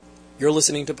You're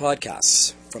listening to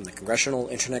podcasts from the Congressional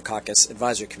Internet Caucus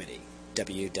Advisory Committee,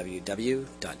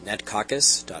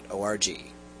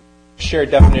 www.netcaucus.org.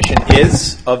 Shared definition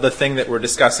is of the thing that we're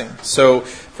discussing. So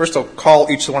first I'll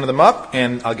call each one of them up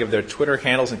and I'll give their Twitter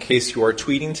handles in case you are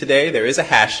tweeting today. There is a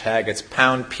hashtag. It's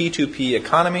 #P2P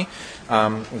economy.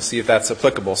 We'll see if that's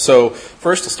applicable. So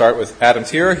first I'll start with Adam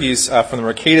Tier. He's from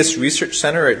the Mercatus Research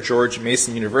Center at George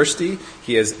Mason University.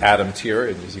 He is Adam Tier,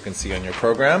 as you can see on your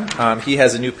program. He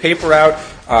has a new paper out,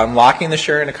 Unlocking the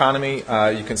Sharing Economy.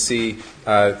 You can see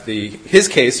his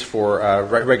case for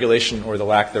regulation or the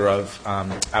lack thereof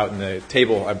out in the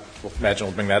table. I imagine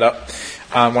we'll bring that up.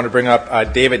 I want to bring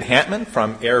up David Hantman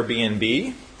from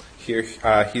Airbnb. Here,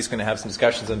 he's going to have some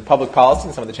discussions on public policy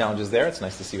and some of the challenges there. It's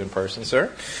nice to see you in person, sir.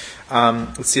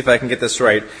 Let's see if I can get this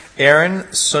right. Aaron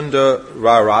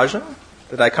Sundararajan.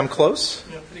 Did I come close?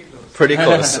 Yeah, pretty close. Pretty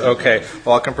close. Okay.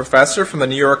 Welcome, professor from the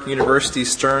New York University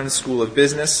Stern School of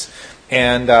Business.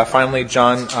 And finally,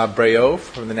 John Brayo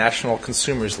from the National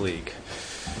Consumers League.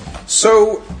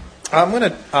 So I'm going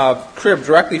to crib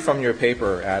directly from your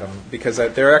paper, Adam, because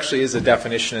there actually is a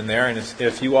definition in there. And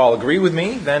if you all agree with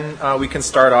me, then we can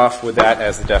start off with that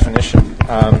as the definition.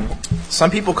 Some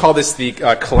people call this the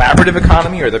collaborative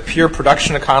economy or the peer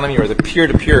production economy or the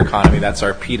peer-to-peer economy. That's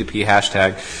our P2P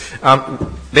hashtag.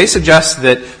 They suggest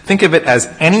that think of it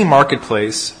as any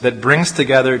marketplace that brings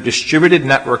together distributed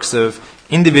networks of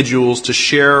individuals to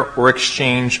share or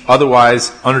exchange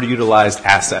otherwise underutilized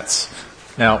assets.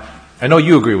 Now, I know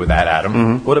you agree with that, Adam.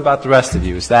 Mm-hmm. What about the rest of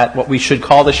you? Is that what we should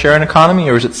call the sharing economy,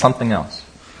 or is it something else?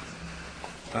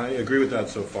 I agree with that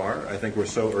so far. I think we're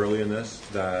so early in this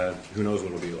that who knows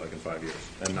what it'll be like in 5 years.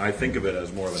 And I think of it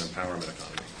as more of an empowerment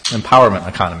economy. Empowerment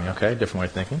economy, okay. Different way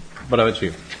of thinking. What about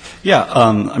you? Yeah,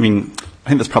 I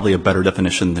think that's probably a better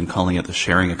definition than calling it the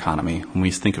sharing economy. When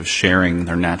we think of sharing,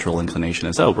 their natural inclination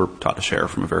is, we're taught to share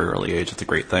from a very early age. It's a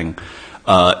great thing.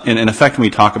 In effect, when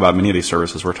we talk about many of these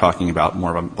services, we're talking about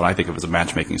more of what I think of as a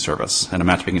matchmaking service, and a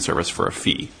matchmaking service for a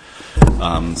fee.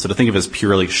 So to think of it as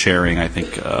purely sharing, I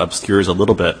think, obscures a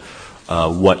little bit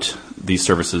what these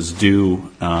services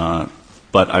do.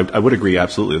 But I would agree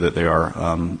absolutely that they are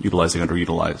utilizing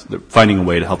underutilized. They're finding a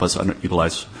way to help us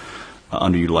utilize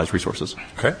underutilized resources.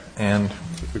 Okay, and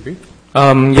you agree?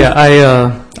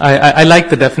 I like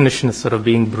the definition as sort of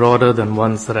being broader than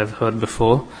ones that I've heard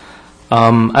before.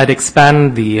 I'd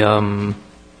expand the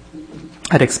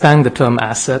term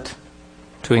asset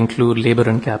to include labor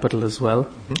and capital as well.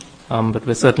 Mm-hmm. But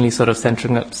we're certainly sort of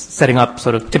setting up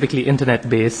sort of typically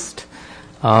internet-based,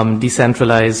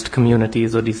 decentralized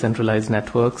communities or decentralized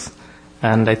networks.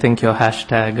 And I think your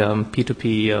hashtag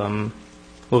P2P,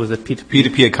 what was it?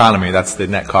 P2P economy. That's the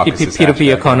Net Caucus.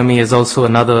 P2P economy is also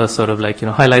another sort of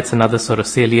highlights another sort of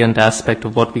salient aspect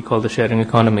of what we call the sharing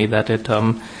economy, that it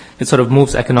sort of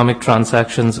moves economic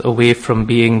transactions away from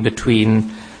being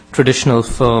between traditional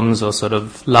firms or sort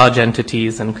of large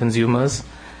entities and consumers,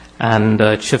 and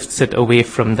shifts it away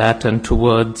from that and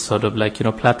towards sort of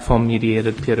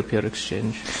platform-mediated peer-to-peer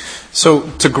exchange. So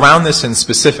to ground this in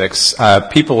specifics,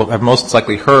 people have most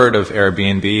likely heard of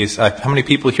Airbnbs. How many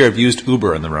people here have used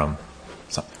Uber in the room?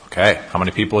 Okay. How many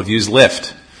people have used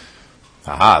Lyft?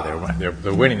 Aha,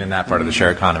 they're winning in that part of the share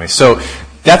economy. So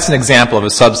that's an example of a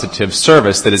substantive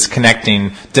service that is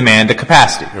connecting demand to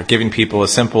capacity, or giving people a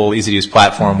simple, easy-to-use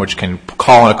platform which can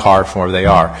call in a car from wherever they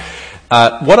are.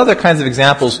 What other kinds of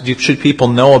examples should people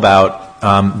know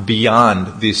about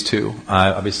beyond these two?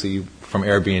 Obviously, from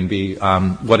Airbnb,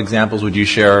 what examples would you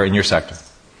share in your sector?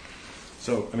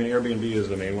 So, Airbnb is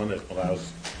the main one that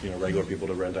allows regular people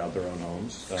to rent out their own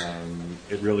homes.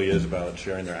 It really is about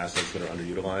sharing their assets that are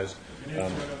underutilized.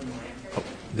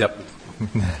 Yep.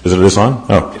 Is it this on?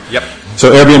 Oh. Yep.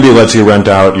 So Airbnb lets you rent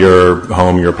out your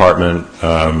home, your apartment,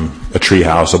 a tree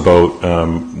house, a boat,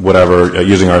 whatever,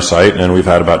 using our site. And we've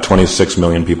had about 26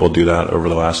 million people do that over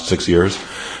the last 6 years.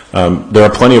 There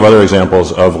are plenty of other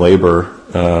examples of labor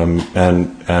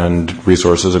and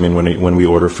resources. When we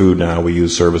order food now, we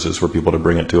use services for people to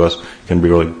bring it to us. You can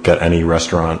really get any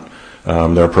restaurant.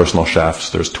 There are personal chefs.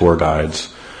 There's tour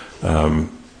guides.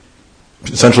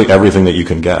 Essentially everything that you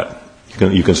can get.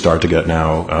 You can start to get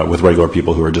now with regular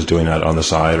people who are just doing that on the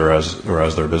side or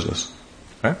as their business.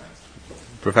 Okay.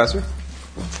 Professor?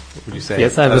 What would you say?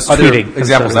 Yes, I was other tweeting.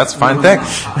 examples. That's fine.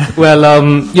 Thanks. Well,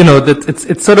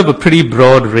 it's sort of a pretty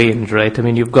broad range, right?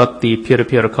 You've got the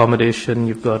peer-to-peer accommodation,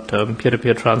 you've got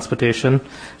peer-to-peer transportation,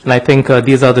 and I think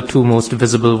these are the two most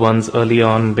visible ones early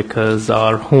on, because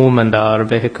our home and our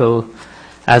vehicle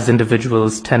as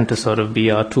individuals tend to sort of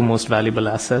be our two most valuable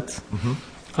assets. Mm-hmm.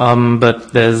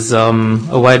 But there's a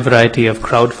wide variety of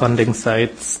crowdfunding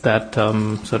sites that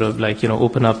sort of like,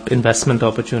 open up investment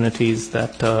opportunities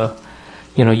that,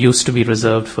 used to be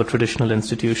reserved for traditional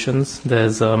institutions.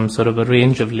 There's sort of a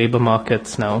range of labor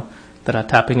markets now that are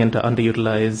tapping into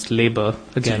underutilized labor.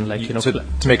 Again, So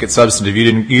to make it substantive,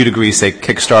 you'd agree, say,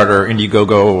 Kickstarter,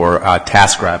 Indiegogo, or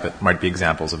TaskRabbit might be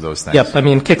examples of those things. Yep. I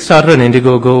mean, Kickstarter and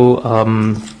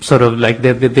Indiegogo, sort of like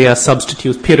they are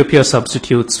substitutes, peer-to-peer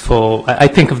substitutes for. I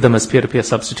think of them as peer-to-peer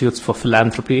substitutes for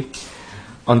philanthropy.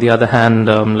 On the other hand,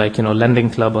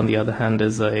 Lending Club, on the other hand,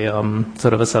 is a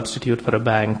sort of a substitute for a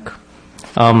bank.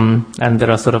 And there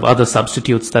are sort of other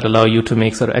substitutes that allow you to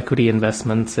make sort of equity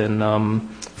investments in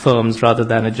firms rather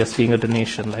than it just being a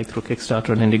donation, like through Kickstarter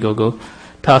and Indiegogo.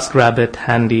 TaskRabbit,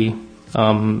 Handy,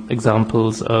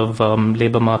 examples of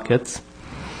labor markets.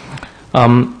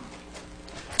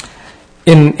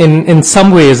 In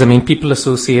some ways, I mean, people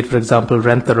associate, for example,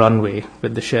 Rent the Runway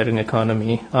with the sharing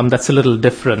economy. That's a little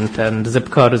different, and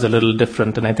Zipcar is a little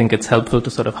different, and I think it's helpful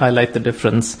to sort of highlight the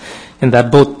difference in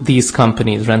that both these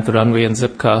companies, Rent the Runway and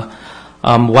Zipcar,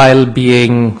 while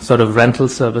being sort of rental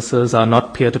services, are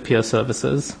not peer-to-peer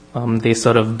services. They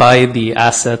sort of buy the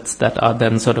assets that are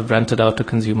then sort of rented out to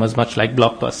consumers, much like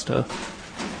Blockbuster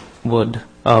would.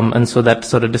 And so that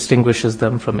sort of distinguishes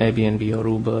them from Airbnb or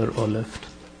Uber or Lyft.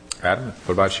 Adam,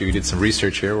 what about you? You did some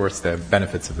research here. What's the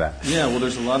benefits of that? Yeah, well,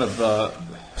 there's a lot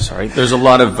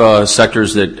of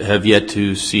sectors that have yet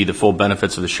to see the full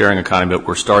benefits of the sharing economy, but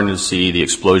we're starting to see the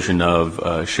explosion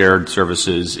of shared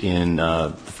services in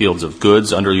the fields of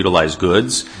goods, underutilized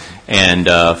goods, and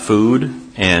food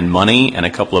and money, and a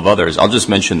couple of others. I'll just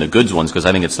mention the goods ones because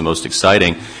I think it's the most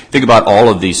exciting. Think about all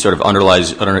of these sort of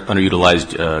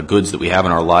underutilized goods that we have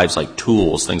in our lives, like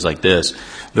tools, things like this.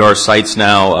 There are sites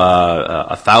now,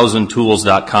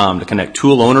 1000tools.com, to connect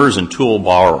tool owners and tool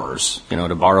borrowers,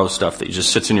 to borrow stuff that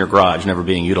just sits in your garage, never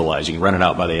being utilized. You can rent it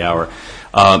out by the hour.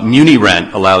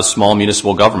 MuniRent allows small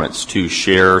municipal governments to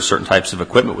share certain types of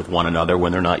equipment with one another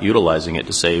when they're not utilizing it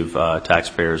to save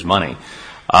taxpayers' money.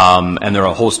 And there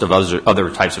are a host of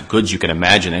other types of goods you can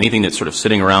imagine. Anything that's sort of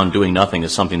sitting around doing nothing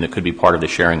is something that could be part of the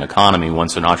sharing economy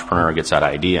once an entrepreneur gets that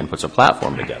idea and puts a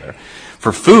platform together.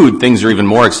 For food, things are even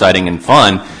more exciting and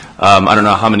fun. I don't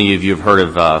know how many of you have heard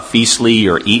of Feastly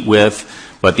or Eat With,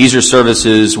 but these are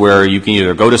services where you can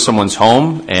either go to someone's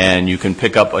home and you can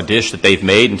pick up a dish that they've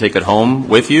made and take it home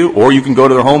with you, or you can go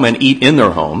to their home and eat in their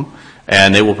home,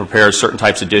 and they will prepare certain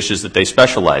types of dishes that they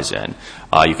specialize in.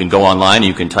 You can go online and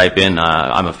you can type in,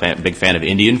 I'm a big fan of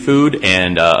Indian food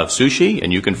and of sushi,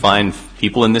 and you can find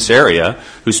people in this area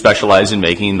who specialize in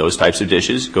making those types of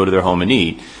dishes, go to their home and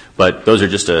eat. But those are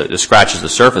just scratches the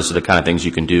surface of the kind of things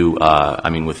you can do,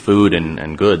 with food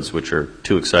and goods, which are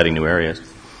two exciting new areas.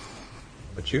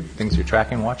 But you? Things you're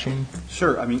tracking, watching?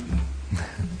 Sure. I think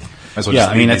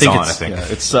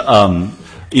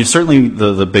it's certainly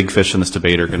the big fish in this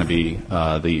debate are going to be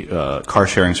the car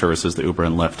sharing services, the Uber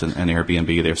and Lyft and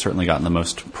Airbnb. They've certainly gotten the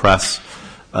most press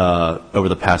over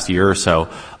the past year or so.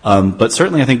 But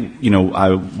certainly I think,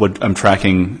 I'm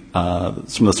tracking some of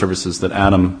the services that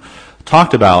Adam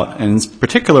talked about, and in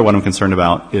particular what I'm concerned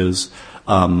about is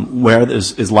where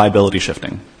is liability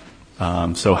shifting.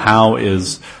 So how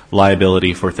is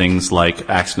liability for things like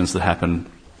accidents that happen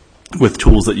with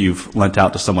tools that you've lent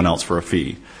out to someone else for a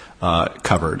fee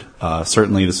covered?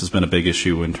 Certainly this has been a big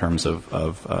issue in terms of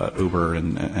Uber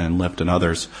and Lyft and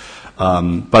others.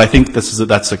 But I think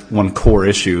that's one core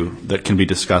issue that can be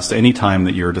discussed any time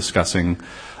that you're discussing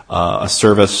a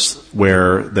service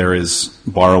where there is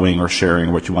borrowing or sharing,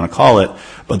 or what you want to call it,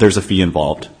 but there's a fee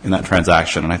involved in that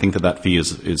transaction. And I think that fee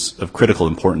is of critical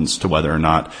importance to whether or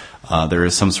not there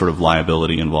is some sort of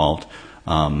liability involved.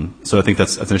 So I think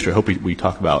that's an issue I hope we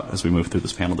talk about as we move through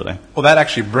this panel today. Well, that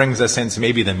actually brings us into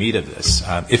maybe the meat of this.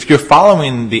 If you're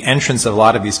following the entrance of a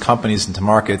lot of these companies into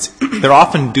markets, they're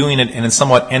often doing it in a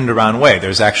somewhat end-around way.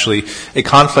 There's actually a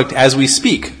conflict as we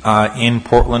speak in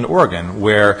Portland, Oregon,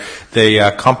 where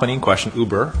the company in question,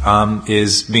 Uber,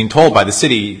 is being told by the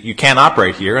city, you can't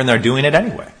operate here, and they're doing it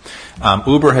anyway.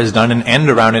 Uber has done an end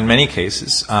around in many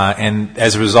cases, and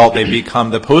as a result, they've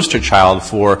become the poster child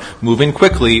for moving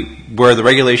quickly where the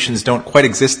regulations don't quite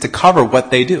exist to cover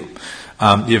what they do.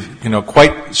 You have,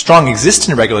 quite strong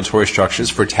existing regulatory structures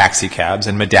for taxi cabs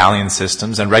and medallion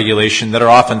systems and regulation that are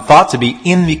often thought to be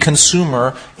in the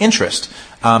consumer interest,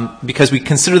 because we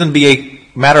consider them to be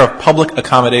a matter of public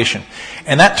accommodation.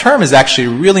 And that term is actually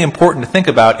really important to think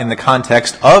about in the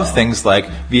context of things like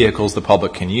vehicles the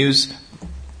public can use.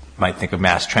 Might think of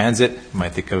mass transit,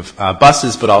 might think of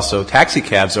buses, but also taxi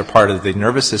cabs are part of the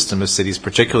nervous system of cities,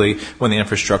 particularly when the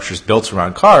infrastructure is built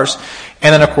around cars.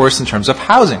 And then, of course, in terms of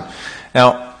housing.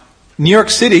 Now, New York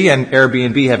City and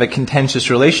Airbnb have a contentious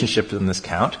relationship in this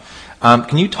count.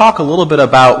 Can you talk a little bit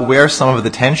about where some of the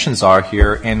tensions are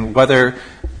here and whether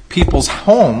people's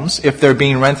homes, if they're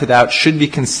being rented out, should be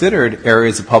considered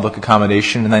areas of public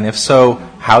accommodation, and then if so,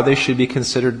 how they should be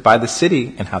considered by the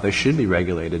city and how they should be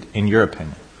regulated, in your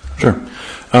opinion? Sure.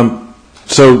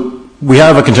 So we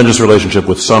have a contentious relationship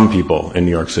with some people in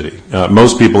New York City.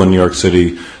 Most people in New York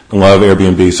City love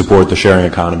Airbnb, support the sharing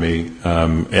economy.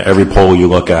 Every poll you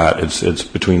look at, it's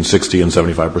between 60 and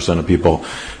 75% of people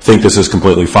think this is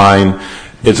completely fine.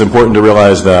 It's important to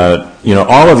realize that,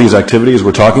 all of these activities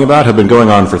we're talking about have been going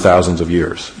on for thousands of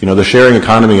years. The sharing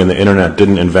economy and the internet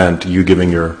didn't invent you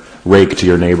giving your rake to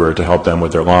your neighbor to help them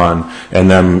with their lawn and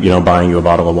them, buying you a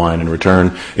bottle of wine in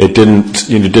return. It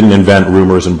didn't invent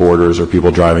rumors and borders or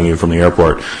people driving you from the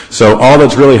airport. So all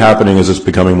that's really happening is it's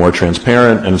becoming more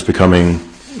transparent and it's becoming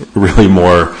really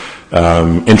more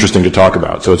interesting to talk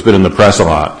about. So it's been in the press a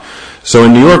lot. So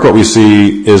in New York, what we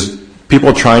see is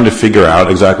people trying to figure out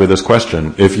exactly this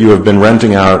question. If you have been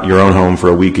renting out your own home for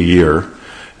a week a year,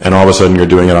 and all of a sudden you're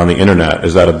doing it on the internet,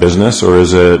 is that a business or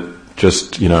is it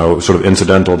just, sort of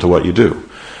incidental to what you do?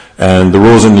 And the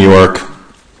rules in New York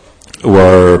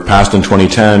were passed in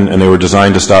 2010, and they were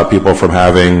designed to stop people from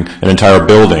having an entire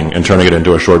building and turning it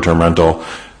into a short-term rental,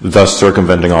 thus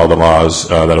circumventing all the laws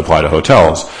that apply to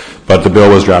hotels. But the bill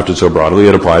was drafted so broadly,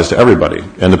 it applies to everybody.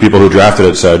 And the people who drafted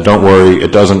it said, don't worry,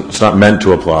 it's not meant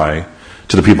to apply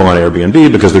to the people on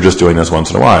Airbnb because they're just doing this once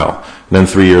in a while. And then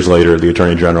 3 years later, the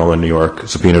Attorney General in New York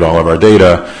subpoenaed all of our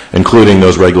data, including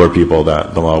those regular people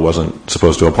that the law wasn't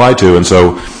supposed to apply to. And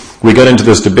so we got into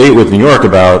this debate with New York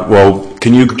about, well,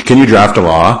 can you draft a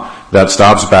law that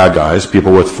stops bad guys,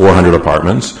 people with 400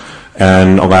 apartments,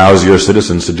 and allows your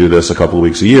citizens to do this a couple of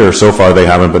weeks a year? So far, they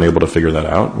haven't been able to figure that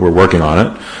out. We're working on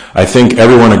it. I think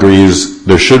everyone agrees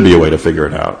there should be a way to figure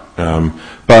it out.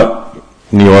 But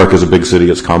New York is a big city.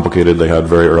 It's complicated. They had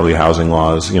very early housing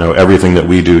laws. Everything that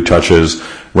we do touches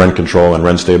rent control and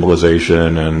rent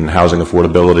stabilization and housing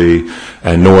affordability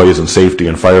and noise and safety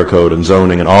and fire code and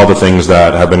zoning and all the things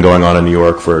that have been going on in New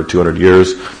York for 200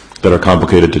 years that are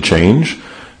complicated to change.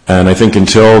 And I think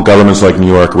until governments like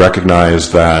New York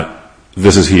recognize that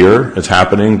this is here, it's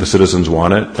happening, the citizens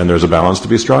want it, and there's a balance to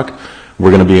be struck,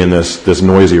 we're going to be in this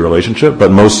noisy relationship.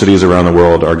 But most cities around the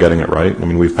world are getting it right. I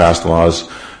mean, we've passed laws.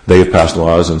 They've passed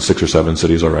laws in 6 or 7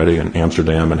 cities already, in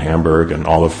Amsterdam and Hamburg and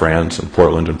all of France and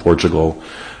Portland and Portugal,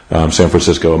 San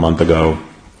Francisco a month ago.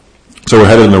 So we're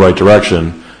headed in the right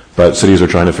direction, but cities are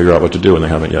trying to figure out what to do, and they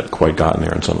haven't yet quite gotten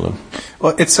there in some of them.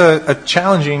 Well, it's a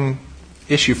challenging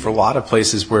issue for a lot of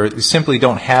places where you simply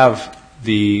don't have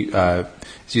the,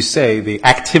 as you say, the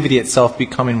activity itself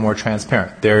becoming more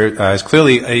transparent. There is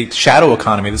clearly a shadow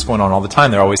economy that's going on all the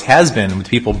time. There always has been, with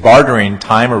people bartering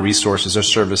time or resources or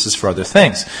services for other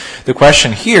things. The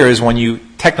question here is when you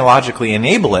technologically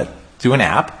enable it through an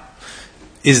app,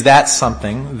 is that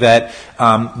something that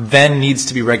then needs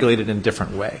to be regulated in a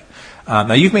different way?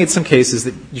 Now, you've made some cases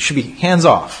that you should be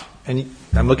hands-off, and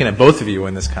I'm looking at both of you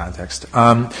in this context.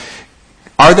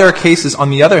 Are there cases, on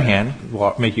the other hand,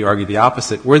 will make you argue the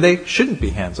opposite, where they shouldn't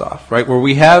be hands-off, right? Where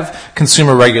we have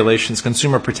consumer regulations,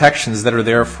 consumer protections that are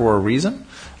there for a reason?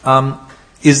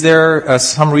 Is there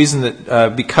some reason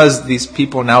that because these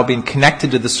people are now being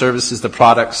connected to the services, the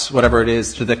products, whatever it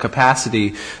is, to the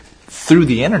capacity through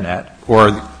the internet or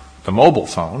the mobile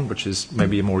phone, which is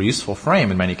maybe a more useful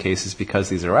frame in many cases because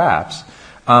these are apps,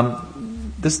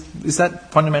 does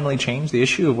that fundamentally change the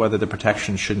issue of whether the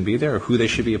protections shouldn't be there or who they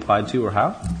should be applied to or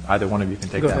how? Either one of you can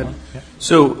take that one. Yeah.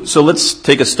 So let's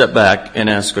take a step back and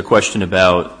ask a question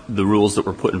about the rules that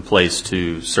were put in place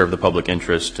to serve the public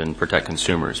interest and protect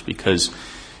consumers, because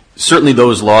certainly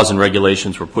those laws and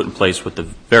regulations were put in place with the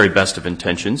very best of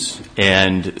intentions,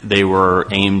 and they were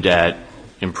aimed at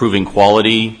improving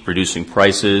quality, reducing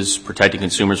prices, protecting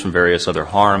consumers from various other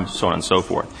harms, so on and so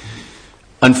forth.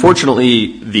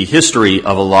 Unfortunately, the history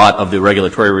of a lot of the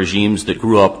regulatory regimes that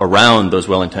grew up around those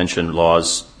well-intentioned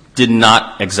laws did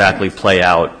not exactly play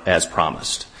out as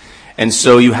promised. And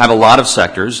so you have a lot of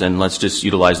sectors, and let's just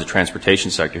utilize the transportation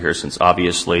sector here, since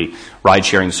obviously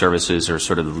ride-sharing services are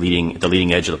sort of the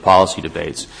leading edge of the policy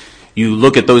debates. You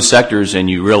look at those sectors and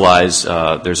you realize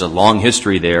there's a long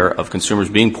history there of consumers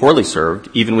being poorly served,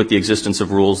 even with the existence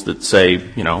of rules that say,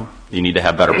 you need to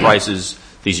have better prices,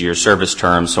 these are your service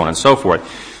terms, so on and so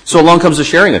forth. So along comes the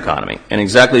sharing economy, and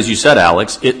exactly as you said,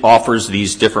 Alex, it offers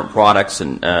these different products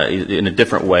in a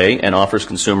different way and offers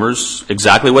consumers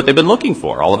exactly what they've been looking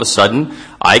for. All of a sudden,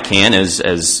 I can,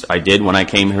 as I did when I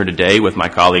came here today with my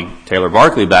colleague Taylor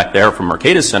Barkley back there from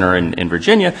Mercatus Center in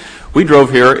Virginia, we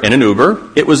drove here in an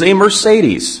Uber. It was a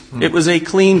Mercedes. It was a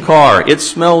clean car. It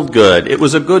smelled good. It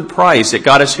was a good price. It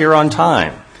got us here on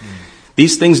time.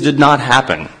 These things did not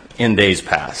happen in days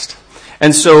past.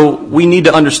 And so we need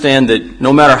to understand that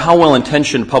no matter how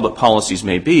well-intentioned public policies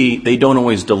may be, they don't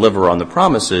always deliver on the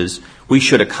promises. We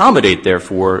should accommodate,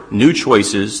 therefore, new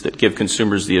choices that give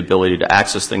consumers the ability to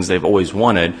access things they've always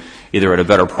wanted, either at a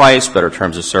better price, better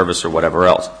terms of service, or whatever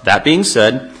else. That being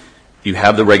said, you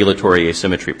have the regulatory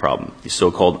asymmetry problem, the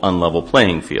so-called unlevel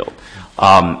playing field.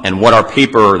 And what our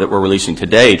paper that we're releasing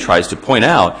today tries to point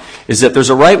out is that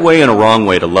there's a right way and a wrong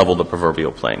way to level the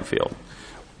proverbial playing field.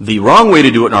 The wrong way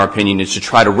to do it, in our opinion, is to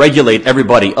try to regulate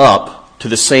everybody up to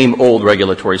the same old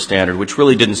regulatory standard, which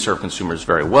really didn't serve consumers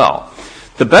very well.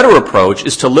 The better approach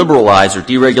is to liberalize or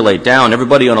deregulate down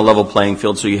everybody on a level playing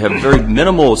field so you have very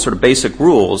minimal sort of basic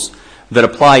rules that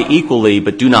apply equally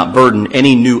but do not burden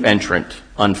any new entrant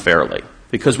unfairly.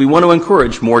 Because we want to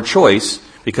encourage more choice,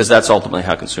 because that's ultimately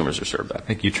how consumers are served. I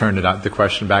think you turned the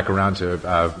question back around to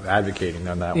advocating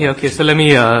on that one. Yeah, okay, so let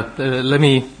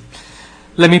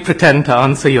me pretend to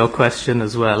answer your question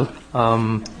as well.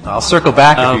 I'll circle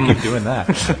back if you keep doing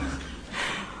that.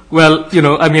 Well,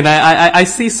 I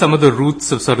see some of the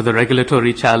roots of sort of the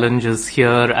regulatory challenges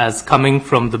here as coming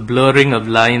from the blurring of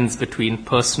lines between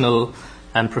personal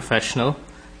and professional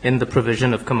in the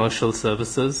provision of commercial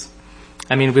services.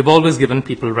 I mean, we've always given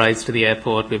people rides to the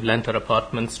airport. We've lent our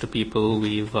apartments to people.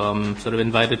 We've sort of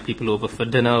invited people over for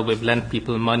dinner. We've lent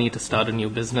people money to start a new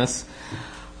business.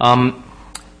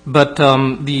 But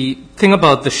the thing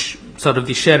about the sort of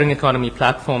the sharing economy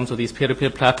platforms or these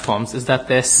peer-to-peer platforms is that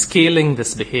they're scaling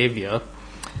this behavior,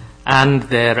 and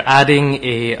they're adding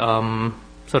a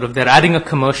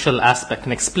commercial aspect,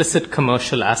 an explicit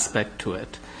commercial aspect to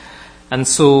it. And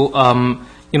so,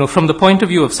 from the point of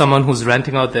view of someone who's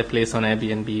renting out their place on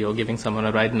Airbnb or giving someone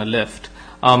a ride in a Lyft,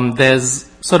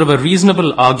 there's sort of a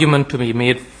reasonable argument to be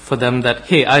made for them that,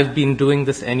 hey, I've been doing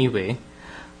this anyway.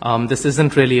 This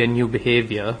isn't really a new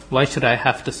behavior. Why should I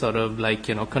have to sort of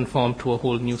conform to a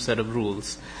whole new set of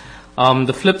rules?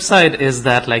 The flip side is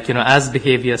that as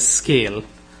behaviors scale,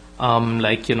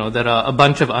 there are a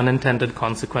bunch of unintended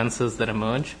consequences that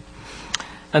emerge.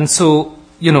 And so,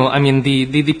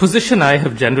 the position I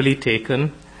have generally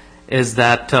taken is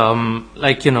that,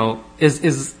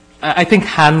 I think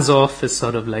hands-off is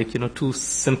sort of too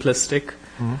simplistic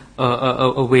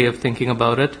a way of thinking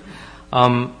about it.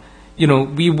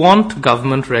 We want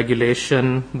government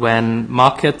regulation when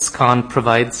markets can't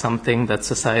provide something that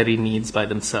society needs by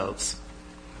themselves.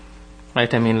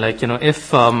 Right? I mean,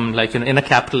 if, in a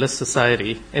capitalist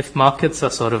society, if markets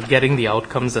are sort of getting the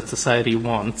outcomes that society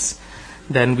wants,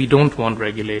 then we don't want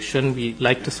regulation. We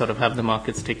like to sort of have the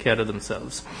markets take care of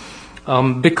themselves.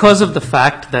 Because of the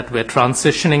fact that we're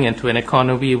transitioning into an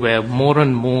economy where more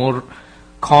and more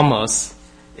commerce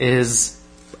is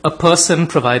a person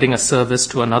providing a service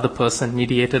to another person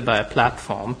mediated by a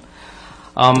platform,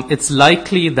 it's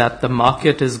likely that the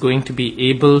market is going to be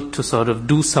able to sort of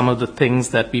do some of the things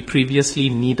that we previously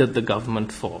needed the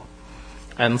government for.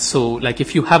 And so,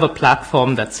 if you have a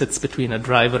platform that sits between a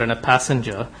driver and a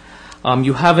passenger,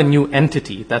 you have a new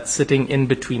entity that's sitting in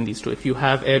between these two. If you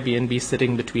have Airbnb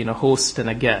sitting between a host and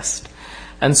a guest.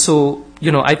 And so,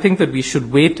 I think that we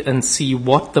should wait and see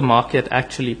what the market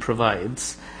actually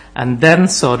provides, and then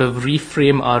sort of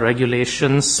reframe our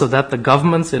regulations so that the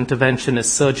government's intervention is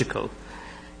surgical.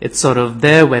 It's sort of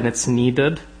there when it's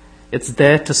needed. It's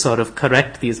there to sort of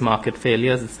correct these market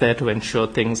failures. It's there to ensure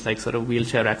things like sort of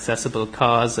wheelchair accessible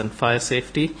cars and fire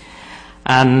safety.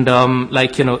 And,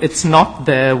 it's not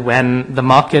there when the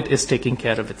market is taking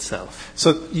care of itself.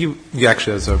 So you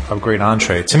actually, that's a great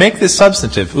entree. To make this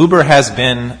substantive, Uber has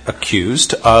been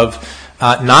accused of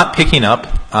not picking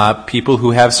up people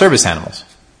who have service animals.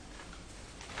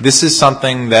 This is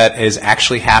something that has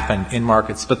actually happened in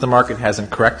markets, but the market hasn't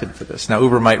corrected for this. Now,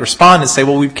 Uber might respond and say,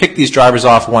 well, we've kicked these drivers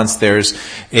off once there's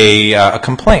a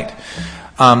complaint.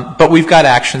 But we've got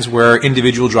actions where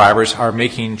individual drivers are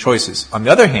making choices. On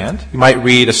the other hand, you might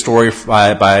read a story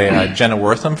by Jenna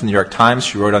Wortham from the New York Times.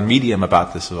 She wrote on Medium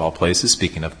about this, of all places,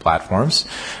 speaking of platforms,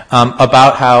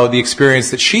 about how the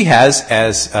experience that she has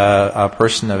as a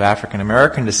person of African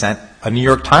American descent, a New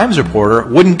York Times reporter,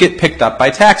 wouldn't get picked up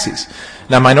by taxis.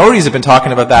 Now, minorities have been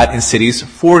talking about that in cities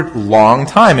for a long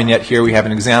time, and yet here we have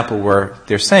an example where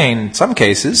they're saying, in some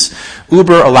cases,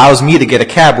 Uber allows me to get a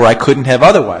cab where I couldn't have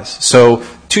otherwise. So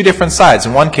two different sides.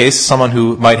 In one case, someone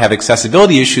who might have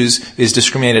accessibility issues is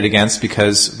discriminated against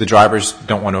because the drivers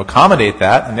don't want to accommodate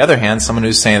that. On the other hand, someone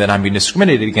who's saying that I'm being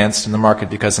discriminated against in the market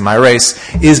because of my race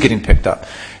is getting picked up.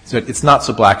 So it's not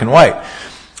so black and white.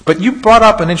 But you brought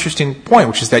up an interesting point,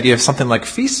 which is the idea of something like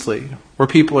Feastly, where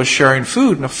people are sharing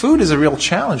food. Now, food is a real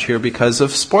challenge here because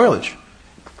of spoilage.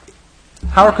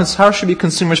 How should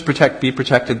consumers be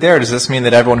protected there? Does this mean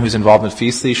that everyone who's involved in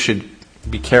Feastly should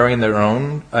be carrying their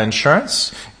own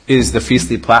insurance? Is the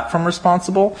Feastly platform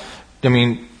responsible? I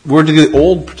mean, where do the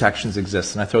old protections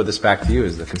exist? And I throw this back to you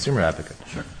as the consumer advocate.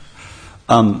 Sure.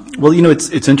 Well,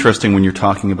 it's interesting when you're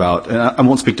talking about, and I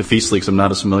won't speak to Feastly because I'm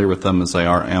not as familiar with them as I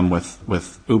am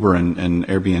with Uber and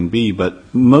Airbnb, but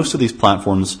most of these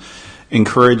platforms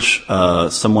encourage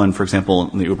someone, for example,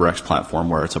 in the UberX platform,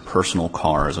 where it's a personal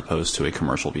car as opposed to a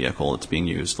commercial vehicle. It's being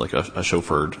used like a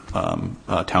chauffeured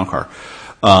town car.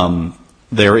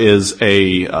 They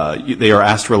are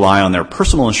asked to rely on their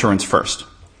personal insurance first.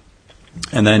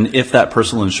 And then if that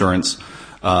personal insurance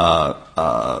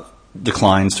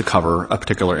declines to cover a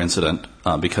particular incident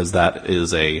because that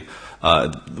is the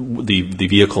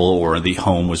vehicle or the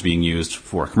home was being used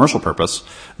for a commercial purpose,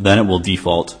 then it will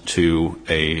default to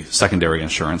a secondary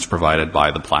insurance provided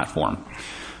by the platform.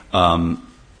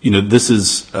 This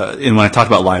is, and when I talked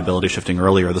about liability shifting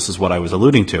earlier, this is what I was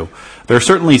alluding to. There are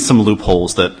certainly some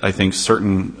loopholes that I think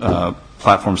certain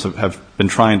platforms have been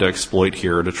trying to exploit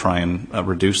here to try and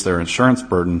reduce their insurance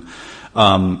burden.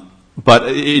 But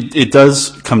it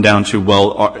does come down to,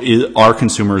 well, are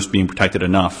consumers being protected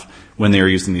enough when they are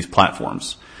using these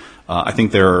platforms? I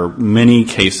think there are many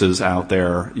cases out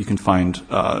there you can find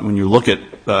when you look at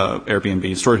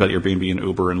Airbnb, stories about Airbnb and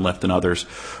Uber and Lyft and others,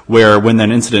 where when that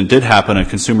incident did happen, a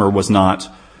consumer was not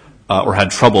or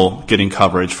had trouble getting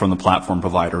coverage from the platform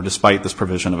provider despite this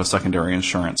provision of a secondary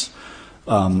insurance.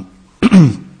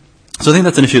 So I think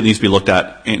that's an issue that needs to be looked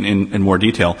at in more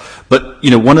detail. But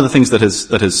one of the things that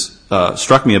has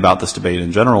struck me about this debate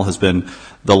in general has been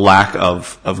the lack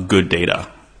of good data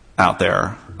out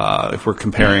there. If we're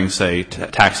comparing, say,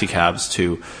 taxi cabs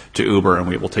to Uber, and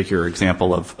we will take your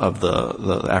example of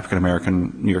the African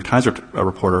American New York Times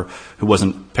reporter who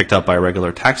wasn't picked up by a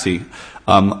regular taxi.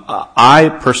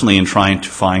 I personally am trying to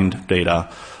find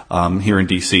data here in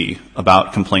D.C.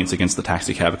 about complaints against the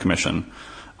Taxi Cab Commission.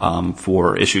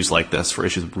 For issues like this, for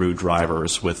issues of rude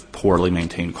drivers with poorly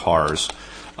maintained cars.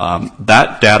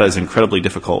 That data is incredibly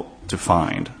difficult to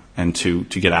find and to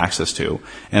get access to.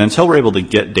 And until we're able to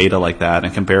get data like that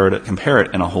and compare it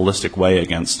in a holistic way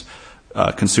against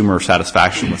consumer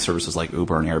satisfaction with services like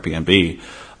Uber and Airbnb,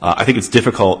 I think it's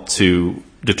difficult to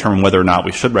determine whether or not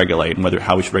we should regulate and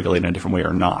how we should regulate in a different way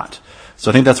or not. So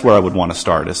I think that's where I would want to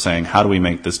start, is saying, how do we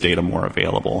make this data more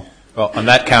available? Well, on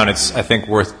that count, it's, I think,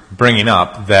 worth bringing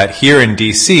up that here in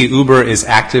D.C., Uber is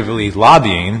actively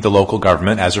lobbying the local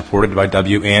government, as reported by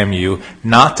WAMU,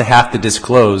 not to have to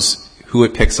disclose who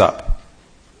it picks up.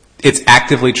 It's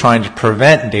actively trying to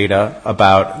prevent data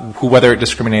about whether it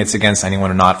discriminates against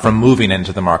anyone or not from moving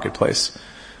into the marketplace.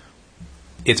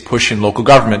 It's pushing local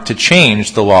government to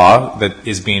change the law that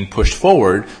is being pushed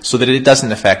forward so that it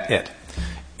doesn't affect it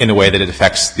in a way that it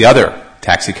affects the other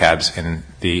taxi cabs in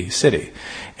the city.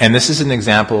 And this is an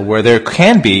example where there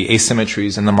can be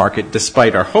asymmetries in the market,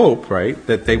 despite our hope, right,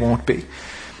 that they won't be.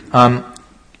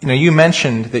 You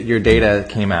mentioned that your data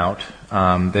came out,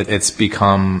 that it's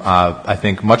become, I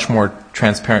think, much more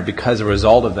transparent because as a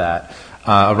result of that,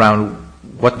 around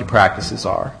what the practices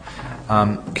are.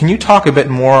 Can you talk a bit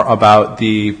more about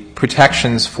the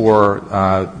protections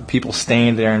for people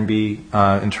staying there and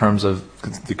in terms of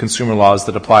the consumer laws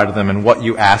that apply to them and what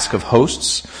you ask of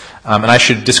hosts? And I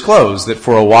should disclose that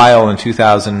for a while in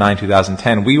 2009,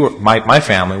 2010, my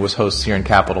family was hosts here in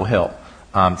Capitol Hill.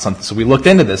 So we looked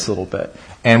into this a little bit.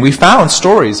 And we found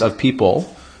stories of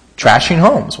people trashing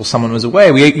homes while someone was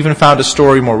away. We even found a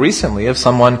story more recently of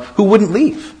someone who wouldn't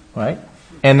leave, right?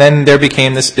 And then there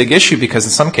became this big issue because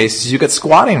in some cases you get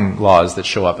squatting laws that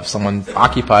show up. If someone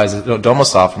occupies a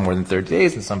domicile for more than 30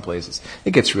 days in some places,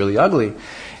 it gets really ugly.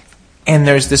 And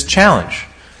there's this challenge.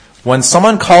 When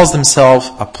someone calls themselves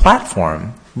a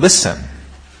platform, listen,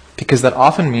 because that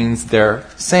often means they're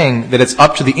saying that it's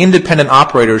up to the independent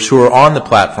operators who are on the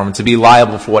platform to be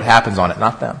liable for what happens on it,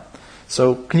 not them.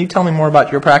 So can you tell me more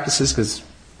about your practices? Because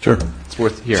sure, it's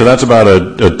worth hearing. So that's about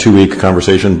a 2-week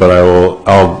conversation, but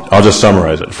I'll just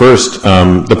summarize it. First,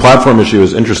 the platform issue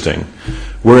is interesting.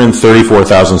 We're in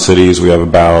 34,000 cities. We have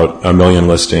about 1 million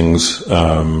listings.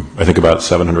 I think about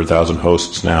 700,000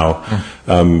 hosts now.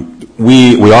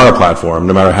 We are a platform.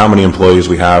 No matter how many employees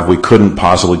we have, we couldn't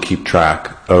possibly keep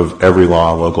track of every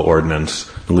law, local ordinance,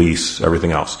 lease,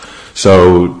 everything else.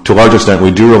 So to a large extent,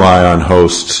 we do rely on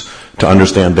hosts to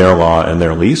understand their law and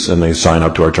their lease, and they sign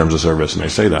up to our terms of service, and they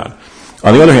say that.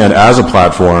 On the other hand, as a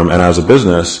platform and as a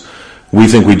business, we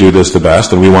think we do this the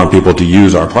best, and we want people to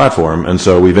use our platform, and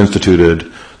so we've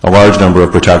instituted a large number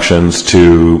of protections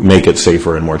to make it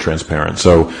safer and more transparent.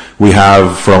 So we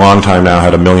have, for a long time now,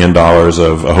 had $1 million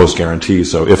of a host guarantee,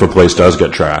 so if a place does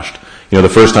get trashed. The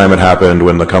first time it happened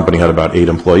when the company had about 8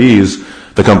 employees,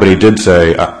 the company did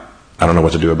say, I don't know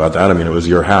what to do about that. I mean, it was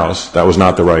your house. That was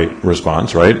not the right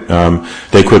response, right?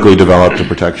 They quickly developed a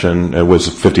protection. It was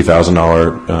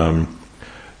 $50,000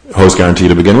 host guarantee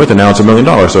to begin with, and now it's $1 million.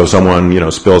 So if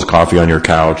someone, spills coffee on your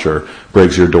couch or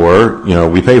breaks your door,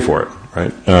 we pay for it,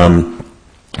 right?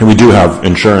 And we do have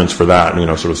insurance for that,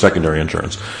 sort of secondary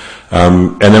insurance.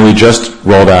 And then we just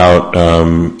rolled out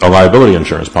a liability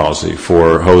insurance policy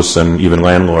for hosts and even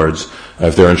landlords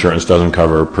if their insurance doesn't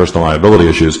cover personal liability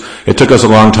issues. It took us a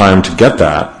long time to get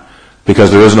that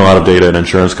because there isn't a lot of data, and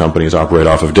insurance companies operate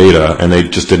off of data, and they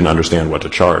just didn't understand what to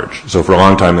charge. So for a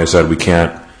long time they said, we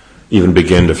can't even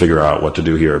begin to figure out what to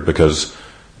do here because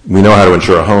we know how to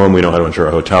insure a home, we know how to insure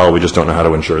a hotel, we just don't know how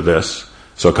to insure this.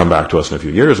 So come back to us in a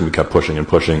few years, and we kept pushing and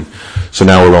pushing. So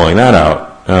now we're rolling that out.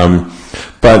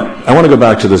 But I want to go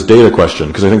back to this data question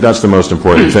because I think that's the most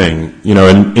important thing.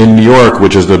 In New York,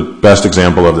 which is the best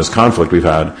example of this conflict we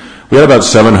had about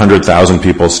 700,000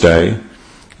 people stay.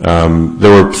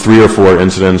 There were 3 or 4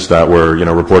 incidents that were,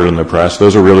 reported in the press.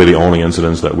 Those are really the only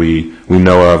incidents that we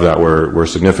know of that were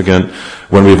significant.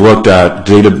 When we've looked at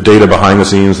data behind the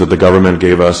scenes that the government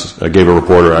gave a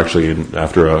reporter actually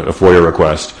after a FOIA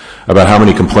request about how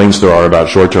many complaints there are about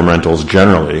short-term rentals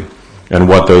generally and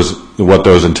what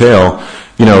those entail.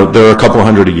 There are a couple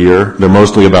hundred a year. They're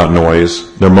mostly about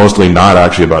noise. They're mostly not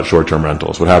actually about short-term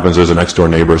rentals. What happens is a next-door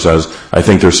neighbor says, I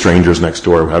think there's strangers next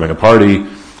door having a party.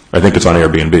 I think it's on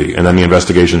Airbnb. And then the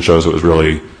investigation shows it was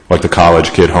really like the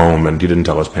college kid home and he didn't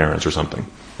tell his parents or something.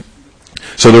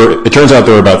 So it turns out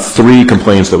there are about 3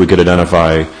 complaints that we could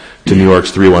identify to New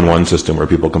York's 311 system where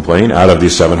people complain out of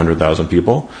these 700,000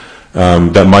 people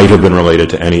that might have been related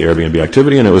to any Airbnb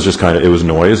activity, and it was just it was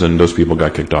noise, and those people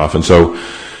got kicked off. And so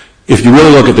if you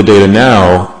really look at the data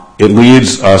now, it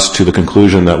leads us to the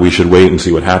conclusion that we should wait and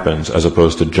see what happens as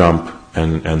opposed to jump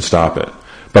and stop it.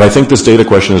 But I think this data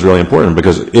question is really important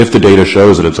because if the data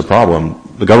shows that it's a problem,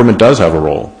 the government does have a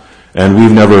role. And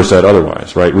we've never said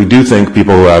otherwise, right? We do think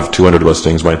people who have 200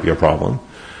 listings might be a problem.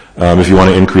 If you want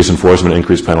to increase enforcement,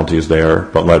 increase penalties there,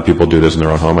 but let people do this in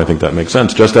their own home, I think that makes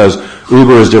sense. Just as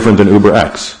Uber is different than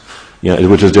UberX,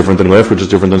 which is different than Lyft, which is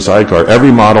different than Sidecar.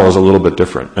 Every model is a little bit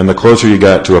different. And the closer you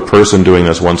get to a person doing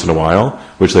this once in a while,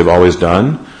 which they've always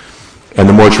done, and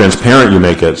the more transparent you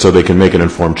make it so they can make an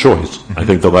informed choice, I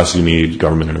think the less you need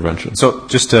government intervention. So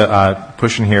just to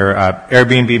push in here,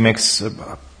 Airbnb makes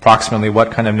approximately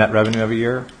what kind of net revenue every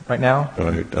year right now?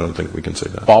 I don't think we can say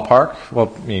that. Ballpark?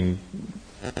 Well, I mean,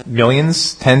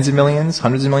 millions, tens of millions,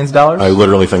 hundreds of millions of dollars? I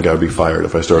literally think I would be fired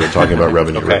if I started talking about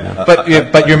revenue right now.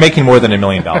 But you're making more than $1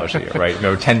 million a year, right?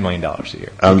 No, $10 million a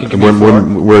year.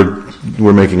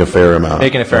 We're making a fair amount.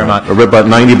 Making a fair amount. But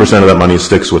 90% of that money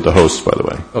sticks with the hosts, by the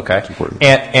way. Okay. It's important.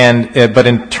 But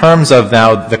in terms of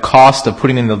now the cost of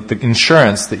putting in the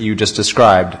insurance that you just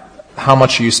described, how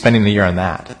much are you spending a year on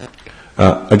that?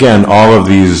 Again, all of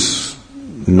these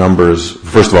numbers,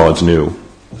 first of all, it's new.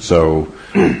 So,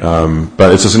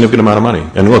 but it's a significant amount of money.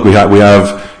 And look, we have,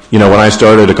 when I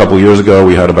started a couple of years ago,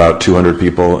 we had about 200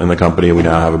 people in the company. We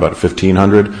now have about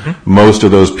 1,500. Mm-hmm. Most of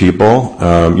those people,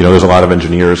 there's a lot of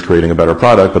engineers creating a better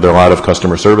product, but there are a lot of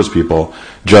customer service people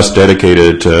just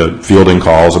dedicated to fielding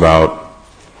calls about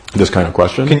this kind of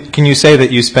question. Can you say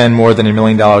that you spend more than $1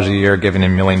 million a year giving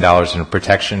 $1 million in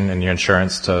protection and your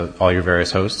insurance to all your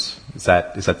various hosts? Is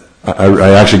that?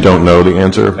 I actually don't know the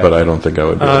answer, okay. But I don't think I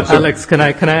would. Alex, can I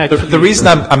actually? The reason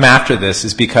I'm after this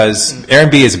is because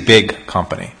Airbnb is a big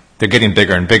company. They're getting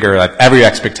bigger and bigger. Like every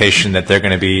expectation that they're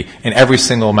going to be in every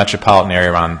single metropolitan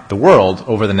area around the world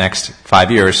over the next 5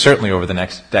 years, certainly over the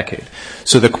next decade.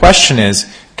 So the question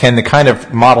is, can the kind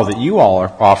of model that you all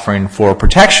are offering for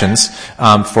protections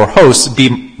for hosts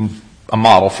be a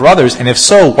model for others? And if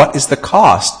so, what is the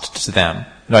cost to them?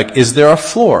 Like, is there a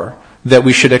floor that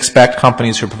we should expect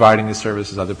companies who are providing these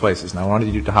services other places? Now, I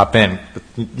wanted you to hop in. But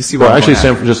you see what I'm actually,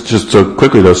 just so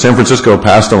quickly, though, San Francisco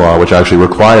passed a law which actually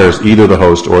requires either the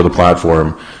host or the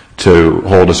platform to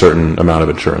hold a certain amount of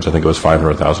insurance. I think it was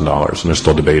 $500,000, and they're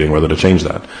still debating whether to change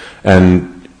that.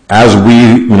 And as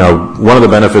one of the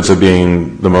benefits of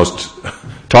being the most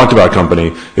talked about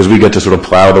company is we get to sort of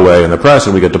plow the way in the press,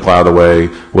 and we get to plow the way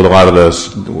with a lot of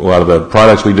the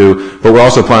products we do, but we're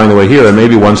also plowing the way here, and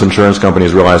maybe once insurance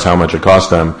companies realize how much it costs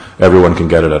them, everyone can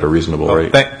get it at a reasonable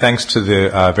rate. Thanks to the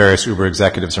various Uber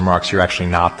executives' remarks, you're actually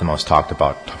not the most talked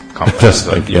about company.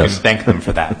 So you can thank them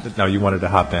for that. No, you wanted to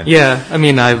hop in. Yeah, I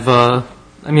mean, I'm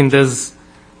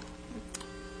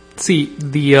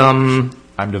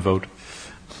to vote.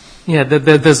 Yeah,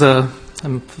 there's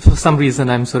for some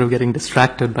reason I'm sort of getting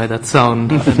distracted by that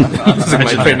sound, losing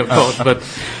my train of thought, but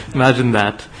imagine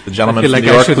that. The gentleman from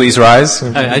New York, please rise.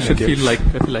 I feel like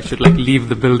I should leave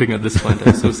the building at this point. I'm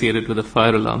associated with a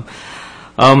fire alarm.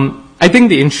 I think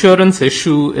the insurance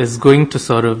issue is going to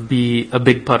sort of be a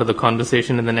big part of the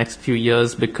conversation in the next few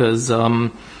years because,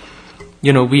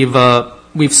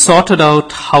 we've sorted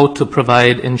out how to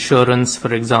provide insurance,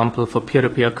 for example, for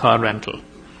peer-to-peer car rental.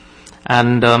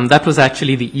 And that was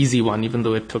actually the easy one, even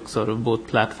though it took sort of both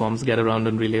platforms, Get Around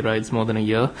and Relay Rides, more than a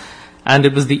year. And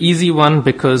it was the easy one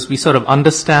because we sort of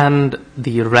understand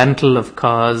the rental of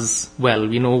cars well.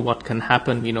 We know what can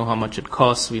happen. We know how much it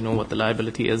costs. We know what the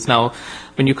liability is. Now,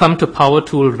 when you come to power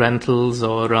tool rentals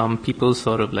or people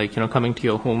sort of coming to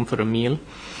your home for a meal,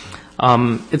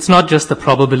 it's not just the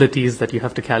probabilities that you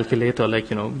have to calculate or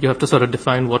you have to sort of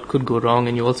define what could go wrong,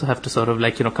 and you also have to sort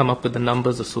of come up with the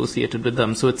numbers associated with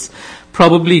them. So it's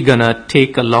probably gonna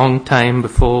take a long time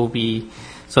before we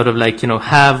sort of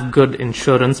have good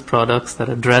insurance products that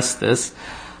address this.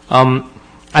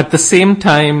 At the same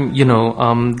time,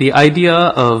 the idea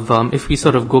of, if we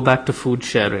sort of go back to food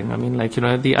sharing,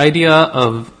 the idea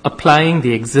of applying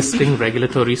the existing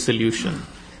regulatory solution,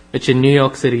 which in New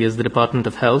York City is the Department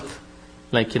of Health,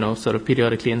 sort of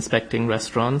periodically inspecting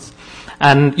restaurants.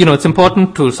 And, it's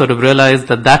important to sort of realize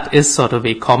that is sort of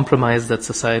a compromise that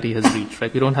society has reached,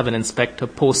 right? We don't have an inspector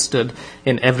posted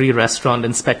in every restaurant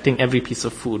inspecting every piece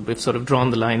of food. We've sort of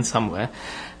drawn the line somewhere.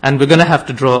 And we're going to have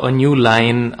to draw a new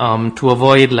line to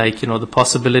avoid, the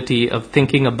possibility of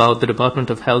thinking about the Department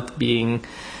of Health being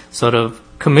sort of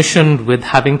commissioned with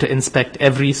having to inspect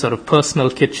every sort of personal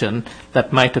kitchen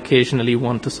that might occasionally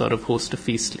want to sort of host a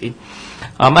feastly.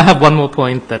 I have one more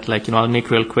point that I'll make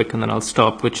real quick and then I'll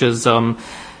stop, which is,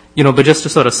 but just to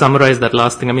sort of summarize that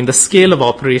last thing, the scale of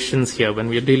operations here, when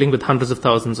we're dealing with hundreds of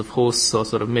thousands of hosts or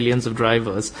sort of millions of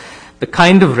drivers, the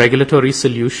kind of regulatory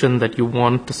solution that you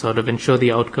want to sort of ensure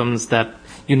the outcomes that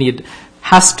you need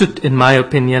has to, in my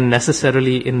opinion,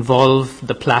 necessarily involve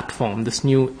the platform, this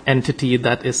new entity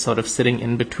that is sort of sitting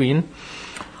in between,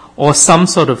 or some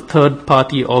sort of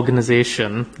third-party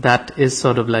organization that is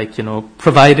sort of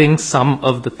providing some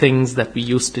of the things that we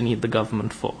used to need the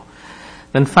government for.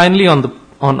 Then finally,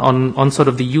 on sort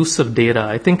of the use of data,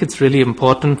 I think it's really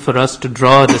important for us to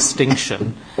draw a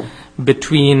distinction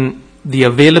between the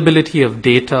availability of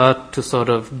data to sort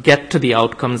of get to the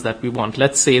outcomes that we want.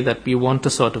 Let's say that we want to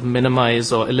sort of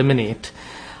minimize or eliminate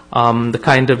the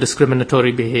kind of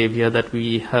discriminatory behavior that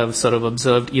we have sort of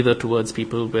observed either towards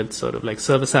people with sort of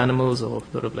service animals or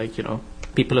sort of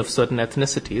people of certain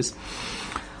ethnicities.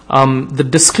 The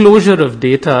disclosure of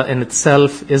data in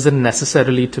itself isn't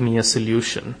necessarily, to me, a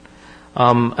solution.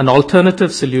 An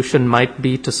alternative solution might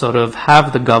be to sort of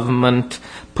have the government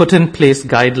put in place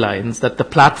guidelines that the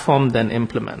platform then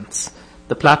implements.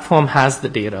 The platform has the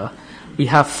data. We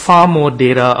have far more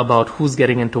data about who's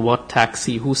getting into what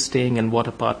taxi, who's staying in what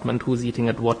apartment, who's eating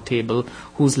at what table,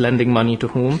 who's lending money to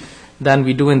whom, than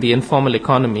we do in the informal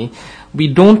economy. We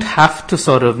don't have to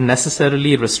sort of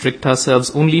necessarily restrict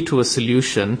ourselves only to a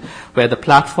solution where the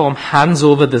platform hands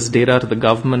over this data to the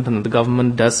government and the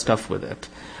government does stuff with it.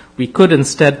 We could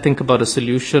instead think about a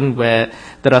solution where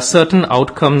there are certain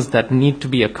outcomes that need to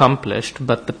be accomplished,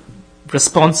 but the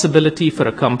responsibility for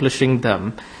accomplishing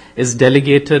them is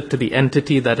delegated to the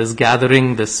entity that is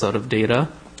gathering this sort of data,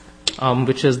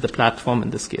 which is the platform in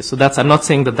this case. So I'm not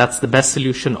saying that that's the best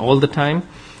solution all the time.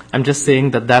 I'm just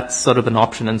saying that that's sort of an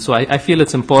option. And so I feel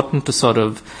it's important to sort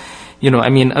of,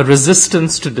 a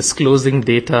resistance to disclosing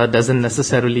data doesn't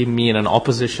necessarily mean an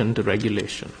opposition to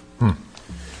regulation.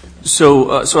 So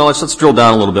Alex, let's drill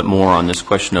down a little bit more on this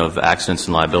question of accidents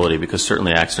and liability, because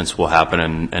certainly accidents will happen,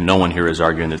 and no one here is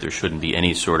arguing that there shouldn't be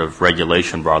any sort of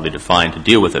regulation broadly defined to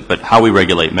deal with it, but how we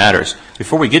regulate matters.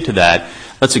 Before we get to that,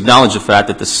 let's acknowledge the fact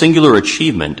that the singular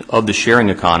achievement of the sharing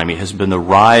economy has been the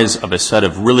rise of a set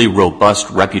of really robust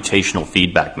reputational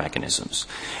feedback mechanisms.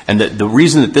 And that the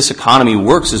reason that this economy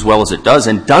works as well as it does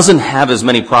and doesn't have as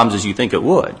many problems as you think it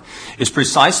would is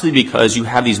precisely because you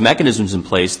have these mechanisms in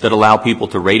place that allow people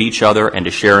to rate each other and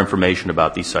to share information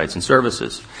about these sites and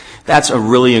services. That's a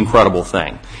really incredible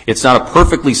thing. It's not a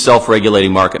perfectly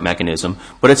self-regulating market mechanism,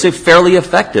 but it's a fairly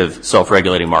effective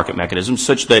self-regulating market mechanism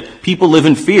such that people live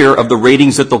in fear of the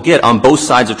ratings that they'll get on both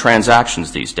sides of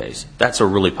transactions these days. That's a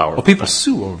really powerful Well, people thing.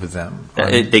 sue over them.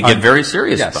 They get very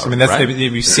serious yes, about I mean, it, that's, right?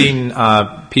 you've seen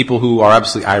people who are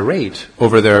absolutely irate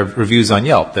over their reviews on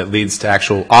Yelp that leads to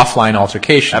actual offline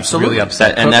altercations. Absolutely, Really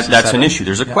upset and folks, that's an etc. issue.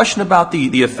 There's a question about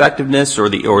the effectiveness or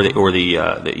the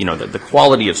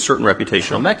quality of certain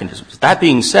reputational mechanisms. That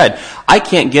being said, I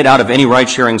can't get out of any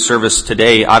ride-sharing service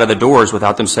today out of the doors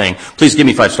without them saying, "Please give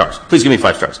me 5 stars. Please give me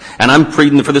 5 stars." And I'm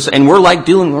pleading for this, and we're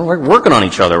working on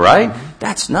each other, right?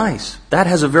 That's nice. That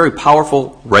has a very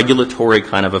powerful regulatory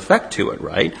kind of effect to it,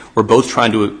 right? We're both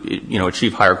trying to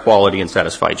achieve higher quality and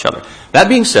satisfy each other. That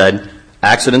being said,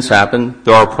 accidents happen.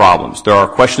 There are problems. There are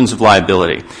questions of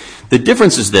liability. The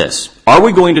difference is this. Are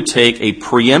we going to take a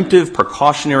preemptive,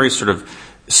 precautionary sort of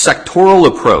sectoral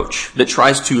approach that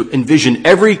tries to envision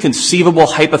every conceivable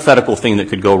hypothetical thing that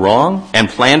could go wrong and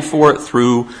plan for it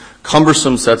through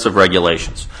cumbersome sets of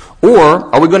regulations?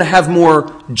 Or are we going to have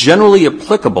more generally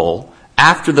applicable,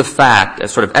 after the fact,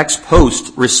 sort of ex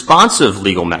post responsive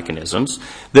legal mechanisms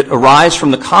that arise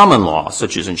from the common law,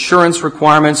 such as insurance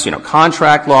requirements,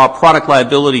 contract law, product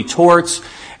liability, torts,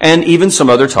 and even some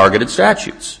other targeted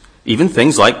statutes? Even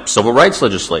things like civil rights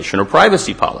legislation or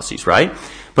privacy policies, right?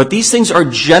 But these things are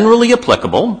generally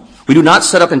applicable. We do not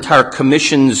set up entire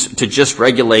commissions to just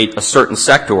regulate a certain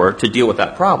sector to deal with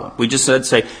that problem. We just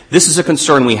say, this is a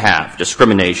concern we have,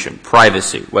 discrimination,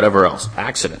 privacy, whatever else,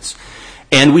 accidents.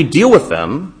 And we deal with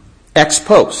them ex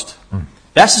post.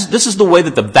 This is the way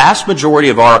that the vast majority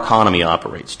of our economy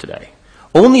operates today.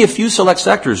 Only a few select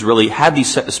sectors really have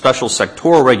these special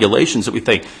sectoral regulations that we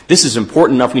think this is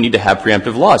important enough we need to have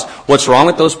preemptive laws. What's wrong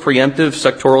with those preemptive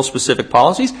sectoral specific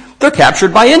policies? They're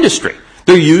captured by industry.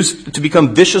 They're used to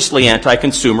become viciously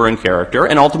anti-consumer in character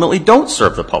and ultimately don't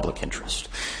serve the public interest.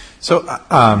 So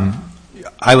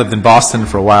I lived in Boston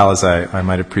for a while, as I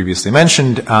might have previously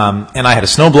mentioned, and I had a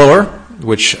snowblower,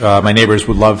 which my neighbors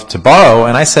would love to borrow,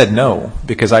 and I said no,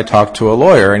 because I talked to a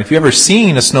lawyer. And if you've ever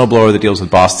seen a snowblower that deals with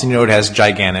Boston, it has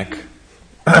gigantic,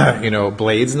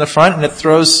 blades in the front, and it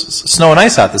throws snow and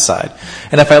ice out the side.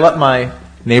 And if I let my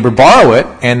neighbor borrow it,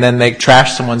 and then they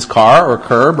trash someone's car or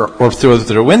curb or throw it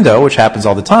through their window, which happens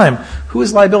all the time, who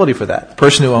is liability for that? The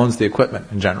person who owns the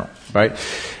equipment in general, right?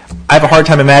 I have a hard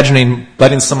time imagining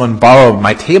letting someone borrow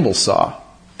my table saw,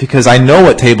 because I know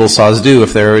what table saws do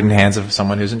if they're in the hands of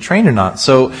someone who isn't trained or not.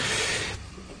 So,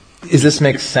 does this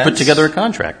make sense? Put together a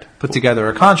contract. Put together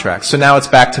a contract. So now it's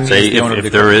back to me as the owner of the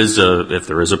equipment. If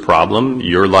there is a problem,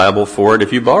 you're liable for it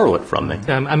if you borrow it from me.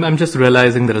 I'm just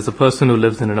realizing that as a person who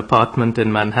lives in an apartment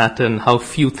in Manhattan, how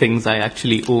few things I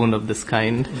actually own of this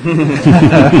kind.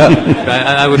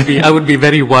 I would be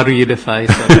very worried if I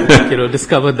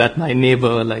discovered that my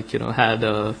neighbor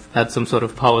had some sort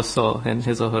of power saw in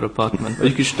his or her apartment.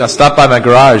 You should stop by my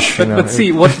garage. But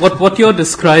see, what you're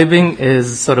describing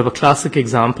is sort of a classic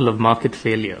example of market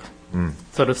failure.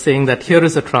 Sort of saying that here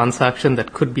is a transaction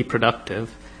that could be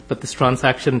productive, but this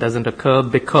transaction doesn't occur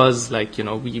because,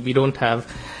 we don't have,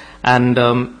 and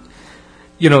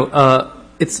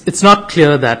it's not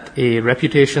clear that a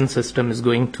reputation system is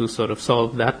going to sort of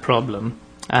solve that problem.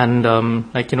 And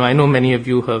I know many of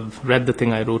you have read the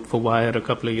thing I wrote for Wired a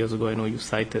couple of years ago. I know you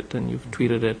cite it and you've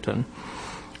tweeted it, and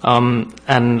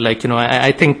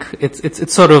I think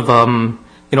it's sort of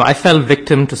I fell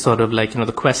victim to sort of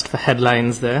the quest for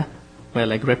headlines there, where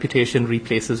reputation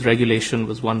replaces regulation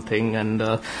was one thing,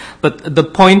 but the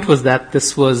point was that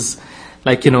this was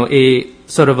a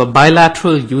sort of a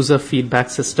bilateral user feedback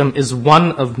system is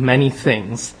one of many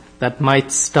things that might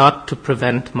start to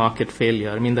prevent market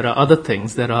failure. I mean, there are other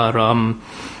things. There are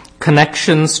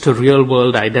connections to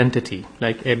real-world identity,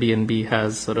 like Airbnb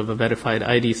has sort of a verified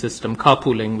ID system.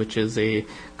 Carpooling, which is a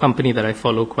company that I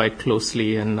follow quite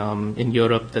closely in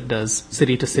Europe that does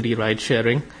city-to-city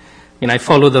ride-sharing. I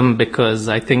follow them because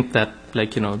I think that,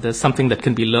 there's something that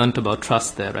can be learned about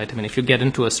trust there, right? I mean, if you get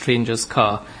into a stranger's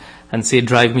car and say,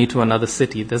 drive me to another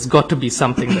city, there's got to be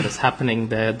something that is happening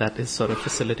there that is sort of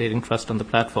facilitating trust on the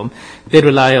platform. They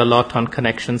rely a lot on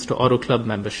connections to Auto Club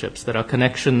memberships. There are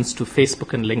connections to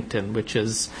Facebook and LinkedIn, which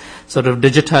is sort of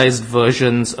digitized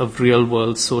versions of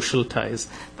real-world social ties.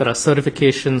 There are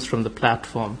certifications from the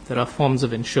platform. There are forms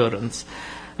of insurance.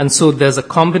 And so there's a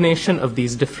combination of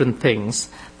these different things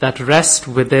that rest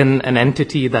within an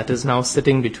entity that is now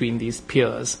sitting between these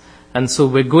peers. And so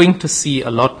we're going to see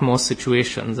a lot more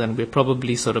situations, and we're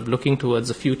probably sort of looking towards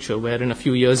a future where in a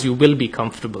few years you will be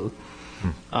comfortable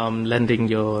lending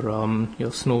your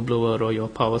snowblower or your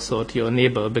power saw to your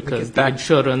neighbor, because the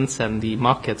insurance and the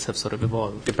markets have sort of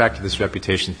evolved. Get back to this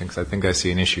reputation thing, because I think I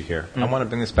see an issue here. I want to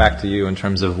bring this back to you in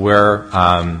terms of where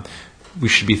we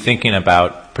should be thinking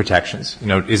about protections.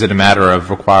 Is it a matter of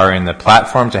requiring the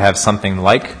platform to have something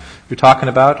like you're talking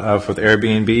about with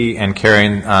Airbnb and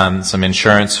carrying some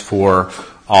insurance for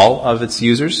all of its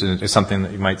users? Is something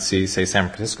that you might see, say, San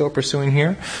Francisco pursuing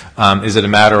here? Is it a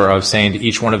matter of saying to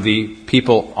each one of the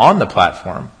people on the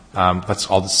platform, let's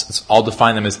all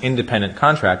define them as independent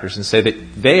contractors and say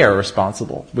that they are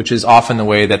responsible, which is often the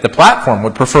way that the platform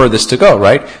would prefer this to go,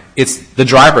 right? It's the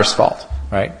driver's fault,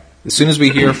 right? As soon as we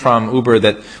hear from Uber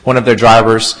that one of their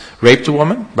drivers raped a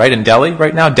woman, right, in Delhi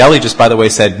right now, Delhi just, by the way,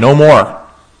 said no more.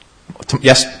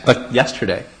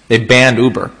 Yesterday, they banned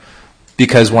Uber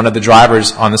because one of the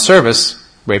drivers on the service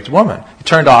raped a woman. He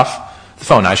turned off the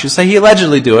phone. I should say he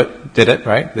allegedly did it,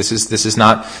 right? This is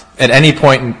not at any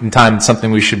point in time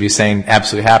something we should be saying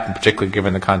absolutely happened, particularly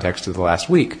given the context of the last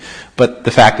week. But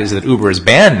the fact is that Uber is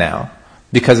banned now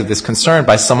because of this concern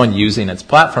by someone using its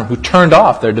platform who turned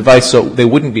off their device so they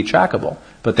wouldn't be trackable,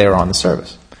 but they were on the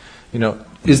service.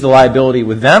 Is the liability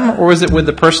with them, or is it with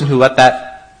the person who let that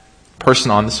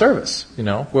person on the service?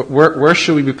 Where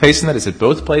should we be placing that? Is it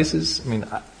both places? I mean,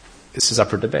 this is up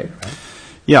for debate, right?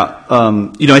 Yeah.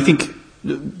 I think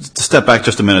to step back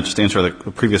just a minute, just to answer the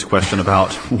previous question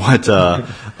about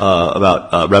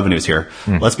about revenues here.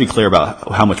 Let's be clear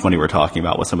about how much money we're talking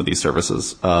about with some of these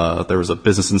services. There was a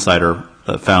Business Insider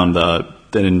that found that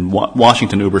in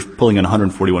Washington, Uber's pulling in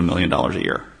 $141 million a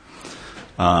year.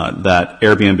 That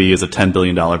Airbnb is a $10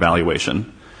 billion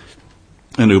valuation,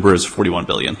 and Uber is $41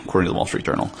 billion, according to the Wall Street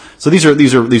Journal. So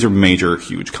these are major,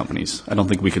 huge companies. I don't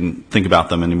think we can think about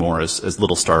them anymore as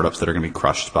little startups that are going to be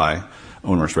crushed by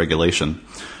onerous regulation.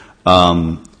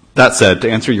 That said, to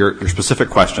answer your specific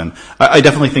question, I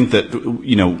definitely think that,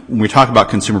 when we talk about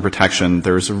consumer protection,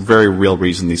 there's a very real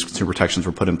reason these consumer protections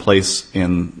were put in place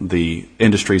in the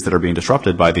industries that are being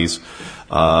disrupted by these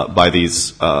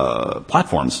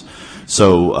platforms.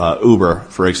 So Uber,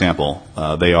 for example,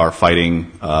 they are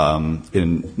fighting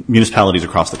in municipalities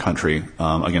across the country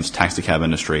against taxi cab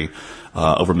industry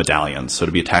over medallions. So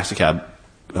to be a taxi cab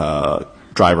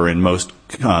driver in most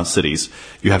cities,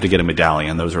 you have to get a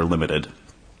medallion. Those are limited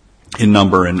in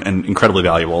number and incredibly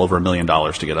valuable, over $1 million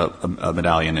to get a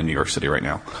medallion in New York City right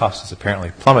now. Cost is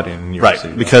apparently plummeting in New York City.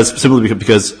 Right,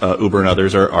 because Uber and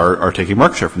others are taking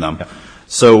market share from them. Yeah.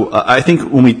 So I think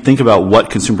when we think about what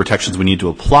consumer protections we need to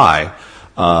apply,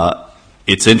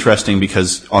 it's interesting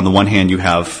because on the one hand you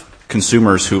have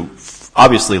consumers who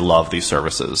obviously love these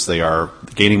services. They are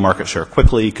gaining market share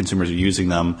quickly. Consumers are using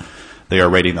them. They are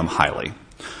rating them highly.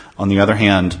 On the other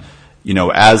hand,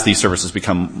 as these services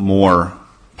become more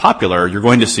popular, you're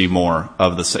going to see more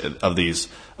of these.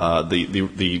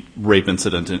 The rape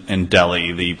incident in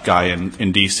Delhi, the guy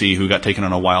in D.C. who got taken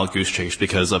on a wild goose chase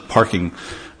because a police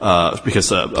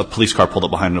car pulled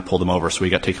up behind him and pulled him over, so he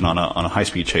got taken on a high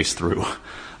speed chase through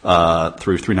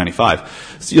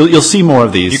 395. So you'll see more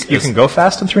of these. You can go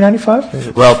fast in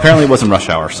 395? Well, apparently it wasn't rush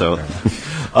hour, so.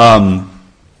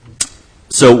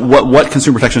 So what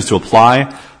consumer protections to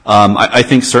apply? I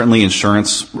think certainly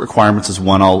insurance requirements is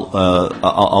one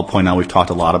I'll point out we've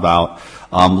talked a lot about.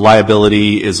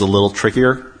 Liability is a little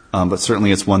trickier, but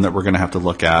certainly it's one that we're going to have to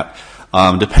look at.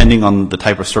 Depending on the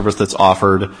type of service that's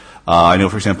offered, I know,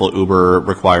 for example, Uber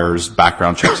requires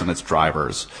background checks on its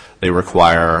drivers. They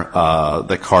require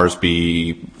that cars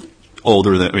be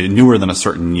newer than a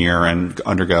certain year and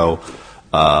undergo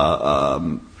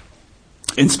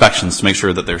inspections to make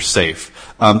sure that they're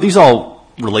safe. These all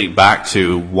relate back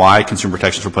to why consumer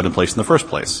protections were put in place in the first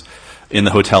place. In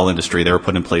the hotel industry, they were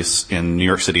put in place in New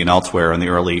York City and elsewhere in the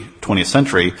early 20th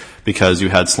century because you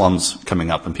had slums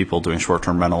coming up and people doing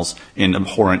short-term rentals in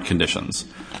abhorrent conditions.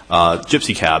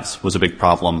 Gypsy cabs was a big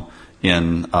problem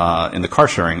in the car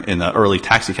sharing, in the early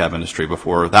taxi cab industry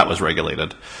before that was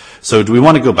regulated. So do we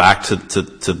want to go back to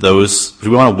those? Do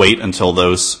we want to wait until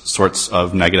those sorts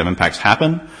of negative impacts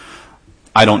happen?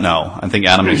 I don't know. I think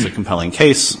Adam makes a compelling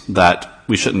case that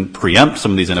we shouldn't preempt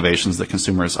some of these innovations that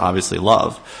consumers obviously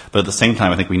love. But at the same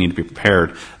time, I think we need to be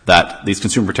prepared that these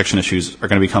consumer protection issues are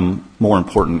going to become more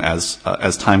important as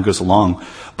time goes along.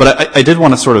 But I did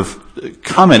want to sort of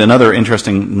comment. Another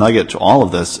interesting nugget to all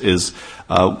of this is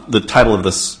the title of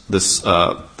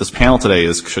this panel today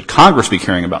is "Should Congress be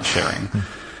caring about sharing?"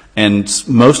 And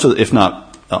most of, if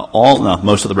not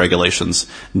most of the regulations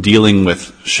dealing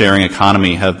with sharing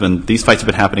economy these fights have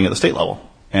been happening at the state level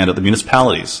and at the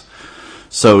municipalities.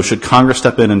 So should Congress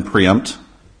step in and preempt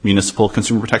municipal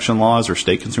consumer protection laws or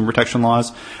state consumer protection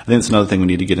laws. I think it's another thing we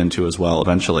need to get into as well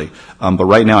eventually. But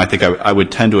right now, I think I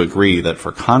would tend to agree that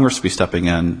for Congress to be stepping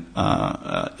in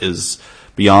is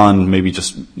beyond maybe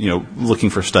just looking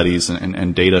for studies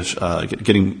and data,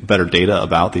 getting better data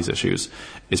about these issues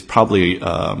is probably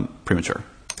premature.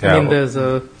 I mean,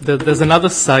 there's another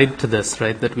side to this,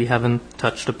 right, that we haven't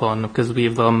touched upon, because we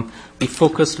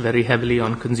focused very heavily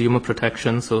on consumer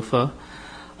protection so far.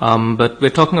 But we're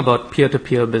talking about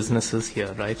peer-to-peer businesses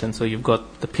here, right? And so you've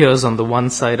got the peers on the one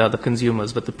side are the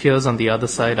consumers, but the peers on the other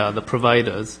side are the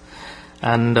providers.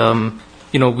 And,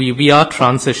 we are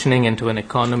transitioning into an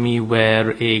economy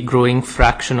where a growing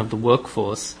fraction of the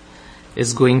workforce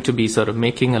is going to be sort of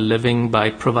making a living by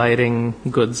providing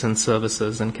goods and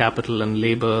services and capital and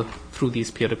labor through these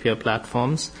peer-to-peer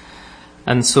platforms.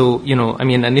 And so,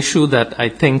 an issue that I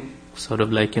think sort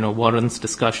of warrants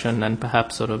discussion and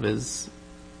perhaps sort of is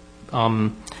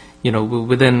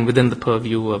within the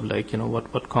purview of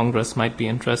what Congress might be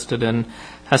interested in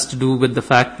has to do with the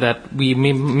fact that we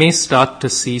may start to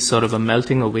see sort of a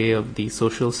melting away of the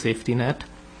social safety net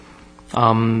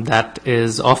that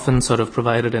is often sort of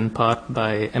provided in part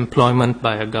by employment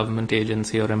by a government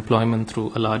agency or employment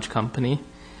through a large company.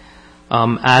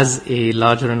 As a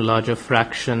larger and larger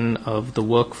fraction of the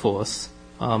workforce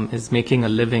is making a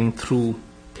living through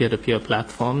peer-to-peer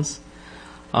platforms.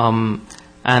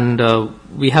 And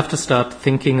we have to start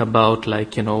thinking about,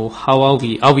 how are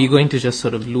we going to just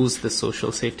sort of lose this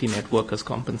social safety net, workers'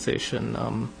 compensation,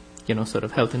 sort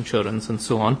of health insurance and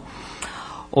so on?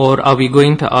 Or are we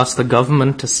going to ask the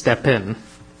government to step in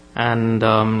and,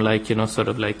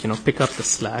 pick up the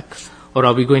slack? Or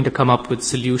are we going to come up with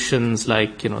solutions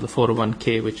like, the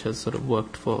 401k, which has sort of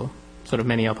worked for sort of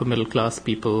many upper middle class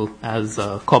people as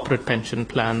corporate pension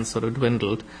plans sort of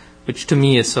dwindled, which to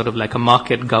me is sort of like a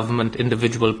market government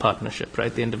individual partnership,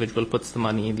 right? The individual puts the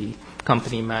money, the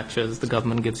company matches, the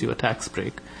government gives you a tax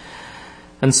break.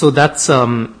 And so that's,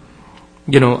 I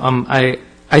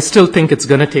still think it's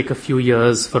going to take a few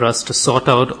years for us to sort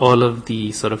out all of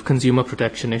the sort of consumer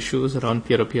protection issues around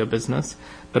peer-to-peer business.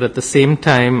 But at the same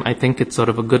time, I think it's sort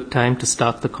of a good time to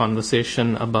start the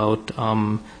conversation about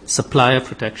supplier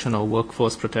protection or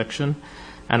workforce protection.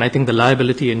 And I think the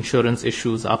liability insurance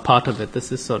issues are part of it.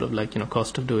 This is sort of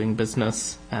cost of doing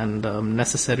business and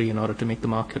necessary in order to make the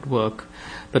market work.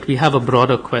 But we have a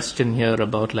broader question here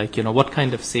about what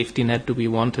kind of safety net do we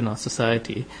want in our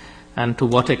society? And to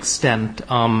what extent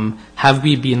have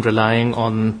we been relying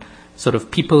on sort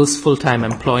of people's full-time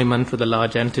employment with a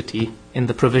large entity in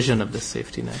the provision of this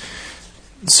safety net?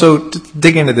 So to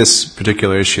dig into this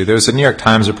particular issue, there was a New York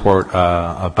Times report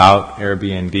about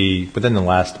Airbnb within the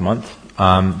last month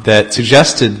that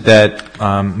suggested that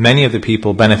many of the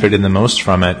people benefited the most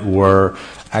from it were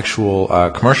actual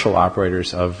commercial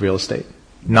operators of real estate,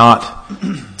 not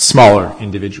smaller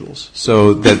individuals.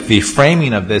 So that the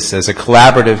framing of this as a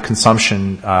collaborative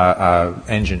consumption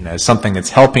engine, as something that's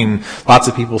helping lots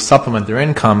of people supplement their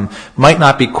income, might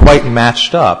not be quite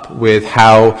matched up with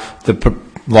how the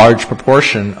large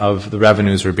proportion of the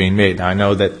revenues are being made. Now, I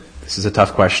know that this is a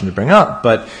tough question to bring up,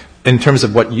 but in terms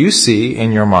of what you see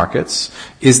in your markets,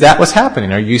 is that what's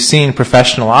happening? Are you seeing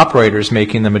professional operators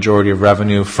making the majority of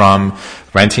revenue from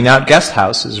renting out guest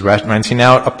houses, renting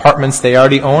out apartments they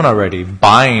already own already,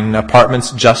 buying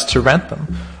apartments just to rent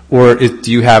them? Or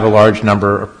do you have a large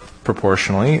number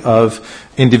proportionally of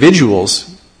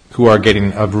individuals who are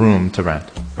getting a room to rent?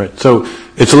 Right. So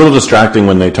it's a little distracting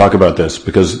when they talk about this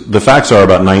because the facts are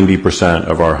about 90%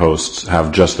 of our hosts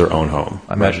have just their own home.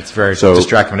 I imagine it's very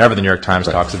distracting whenever the New York Times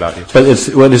talks about you. But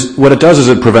what it does is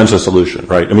it prevents a solution,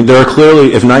 right? I mean, there are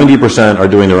clearly, if 90% are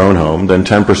doing their own home, then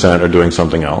 10% are doing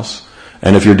something else.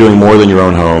 And if you're doing more than your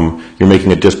own home, you're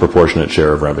making a disproportionate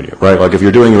share of revenue, right? Like if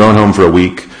you're doing your own home for a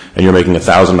week and you're making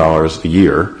 $1,000 a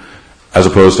year, as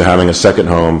opposed to having a second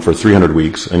home for 300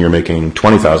 weeks and you're making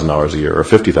 $20,000 a year or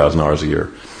 $50,000 a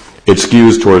year, it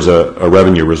skews towards a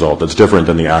revenue result that's different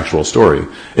than the actual story.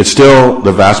 It's still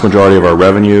the vast majority of our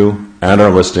revenue and our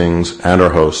listings and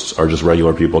our hosts are just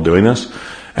regular people doing this.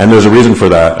 And there's a reason for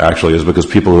that, actually, is because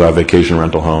people who have vacation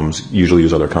rental homes usually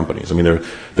use other companies. I mean,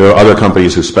 there are other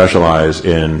companies who specialize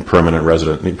in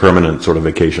permanent sort of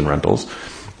vacation rentals.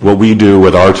 What we do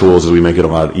with our tools is we make it a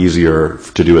lot easier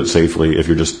to do it safely if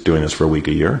you're just doing this for a week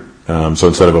a year. So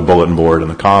instead of a bulletin board in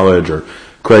the college or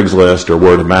Craigslist or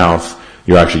word of mouth,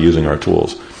 you're actually using our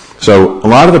tools. So a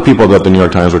lot of the people that the New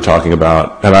York Times were talking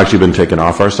about have actually been taken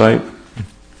off our site.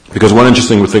 Because one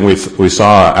interesting thing we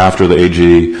saw after the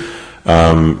AG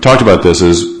talked about this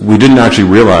is we didn't actually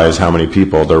realize how many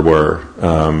people there were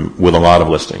with a lot of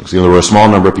listings. There were a small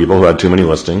number of people who had too many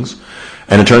listings.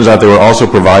 And it turns out they were also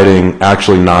providing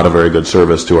actually not a very good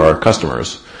service to our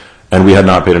customers. And we had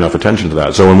not paid enough attention to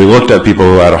that. So when we looked at people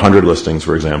who had 100 listings,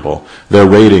 for example, their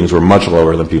ratings were much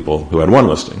lower than people who had one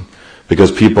listing.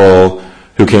 Because people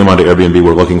who came onto Airbnb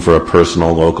were looking for a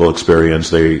personal, local experience.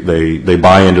 They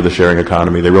buy into the sharing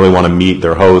economy. They really want to meet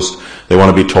their host. They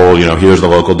want to be told, here's the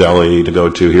local deli to go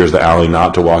to, here's the alley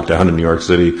not to walk down in New York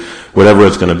City, whatever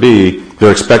it's going to be.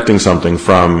 They're expecting something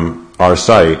from our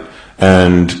site.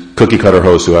 And cookie-cutter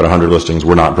hosts who had 100 listings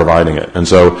were not providing it. And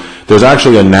so there's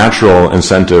actually a natural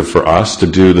incentive for us to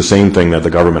do the same thing that the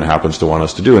government happens to want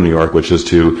us to do in New York, which is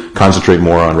to concentrate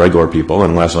more on regular people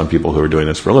and less on people who are doing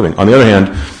this for a living. On the other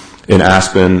hand, in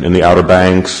Aspen, in the Outer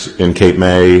Banks, in Cape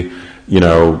May,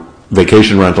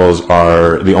 vacation rentals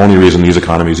are the only reason these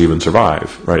economies even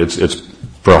survive, right? It's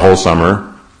for a whole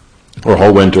summer or a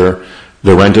whole winter.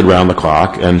 They're rented round the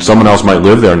clock, and someone else might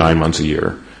live there 9 months a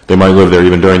year. They might live there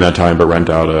even during that time, but rent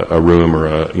out a room or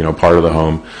a part of the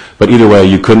home. But either way,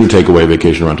 you couldn't take away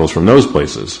vacation rentals from those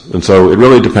places. And so it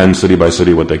really depends city by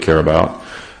city what they care about.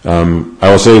 I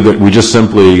will say that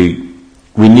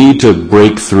we need to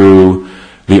break through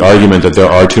the argument that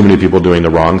there are too many people doing the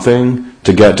wrong thing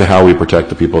to get to how we protect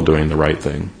the people doing the right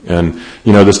thing. And,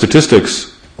 the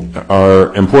statistics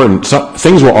are important.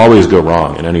 Things will always go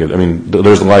wrong in any of them.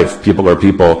 There's life. People are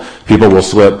people. People will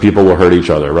slip. People will hurt each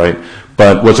other, right?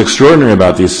 But what's extraordinary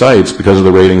about these sites, because of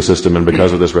the rating system and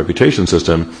because of this reputation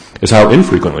system, is how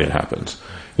infrequently it happens.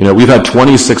 We've had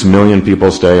 26 million people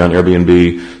stay on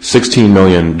Airbnb, 16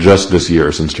 million just this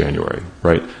year since January,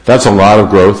 right? That's a lot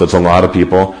of growth. That's a lot of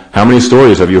people. How many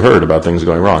stories have you heard about things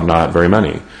going wrong? Not very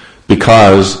many.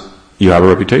 Because you have a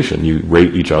reputation. You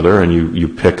rate each other and you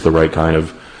pick the right kind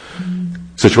of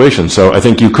situation. So I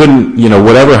think you couldn't,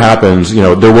 whatever happens,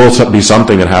 there will be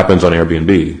something that happens on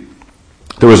Airbnb.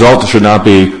 The result should not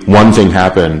be one thing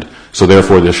happened, so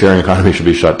therefore the sharing economy should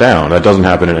be shut down. That doesn't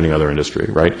happen in any other industry,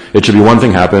 right? It should be one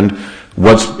thing happened,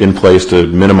 what's in place to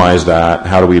minimize that,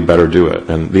 how do we better do it?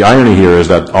 And the irony here is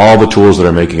that all the tools that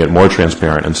are making it more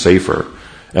transparent and safer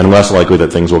and less likely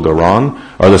that things will go wrong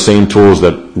are the same tools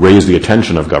that raise the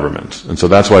attention of governments. And so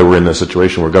that's why we're in this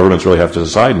situation where governments really have to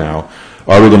decide now,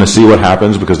 are we going to see what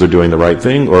happens because they're doing the right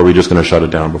thing, or are we just going to shut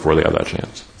it down before they have that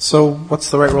chance? So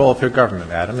what's the right role of your government,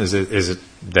 Adam? Is it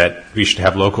that we should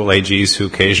have local AGs who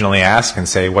occasionally ask and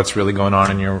say what's really going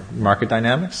on in your market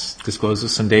dynamics, disclose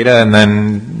us some data, and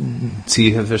then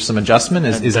see if there's some adjustment?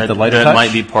 Is it the lighter touch? That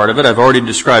might be part of it. I've already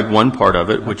described one part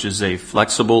of it, which is a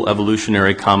flexible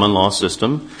evolutionary common law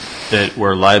system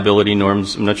where liability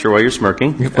norms, I'm not sure why you're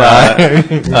smirking,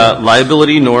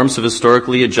 liability norms have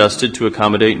historically adjusted to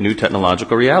accommodate new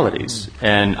technological realities.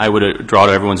 And I would draw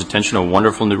to everyone's attention a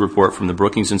wonderful new report from the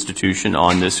Brookings Institution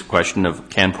on this question of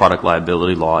can product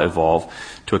liability law evolve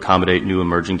to accommodate new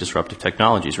emerging disruptive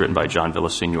technologies, written by John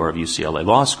Villaseñor of UCLA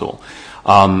Law School.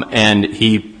 And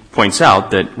he points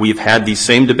out that we've had these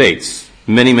same debates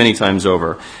many, many times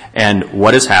over. And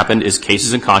what has happened is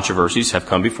cases and controversies have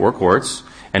come before courts,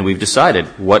 and we've decided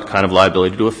what kind of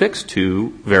liability to affix to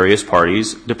various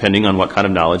parties depending on what kind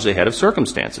of knowledge they had of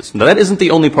circumstances. Now, that isn't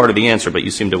the only part of the answer, but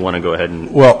you seem to want to go ahead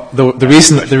and... Well, the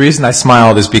reason I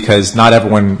smiled is because not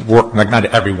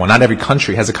every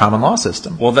country has a common law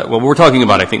system. Well, we're talking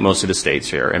about, I think, most of the states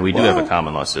here, and we do have a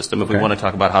common law system. If we want to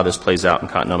talk about how this plays out in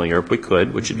continental Europe, we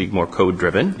could, which would be more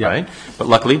code-driven, right? But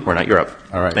luckily, we're not Europe.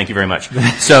 All right. Thank you very much.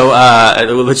 So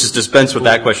let's just dispense with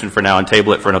that question for now and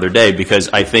table it for another day, because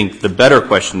I think the better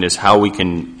question is how we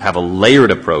can have a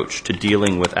layered approach to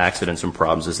dealing with accidents and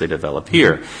problems as they develop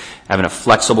here, having a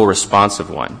flexible, responsive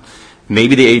one.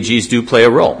 Maybe the AGs do play a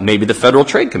role. Maybe the Federal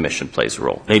Trade Commission plays a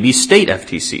role. Maybe state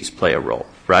FTCs play a role,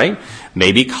 right?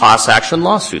 Maybe class action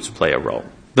lawsuits play a role.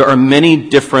 There are many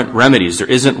different remedies. There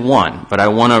isn't one. But I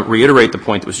want to reiterate the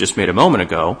point that was just made a moment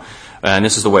ago, and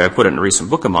this is the way I put it in a recent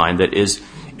book of mine, that is,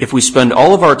 if we spend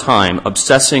all of our time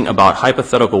obsessing about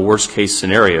hypothetical worst-case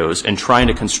scenarios and trying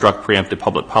to construct preemptive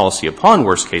public policy upon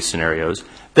worst-case scenarios,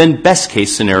 then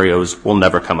best-case scenarios will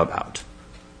never come about.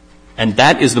 And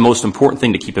that is the most important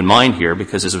thing to keep in mind here,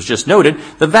 because as was just noted,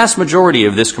 the vast majority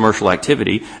of this commercial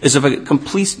activity is of a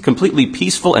completely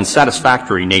peaceful and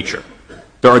satisfactory nature.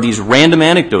 There are these random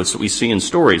anecdotes that we see in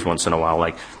stories once in a while,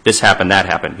 like this happened, that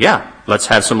happened. Yeah, let's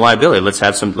have some liability.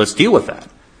 Let's deal with that.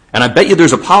 And I bet you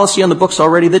there's a policy on the books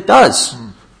already that does.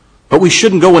 But we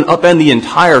shouldn't go and upend the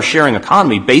entire sharing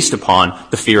economy based upon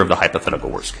the fear of the hypothetical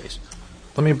worst case.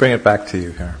 Let me bring it back to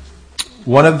you here.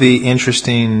 One of the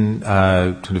interesting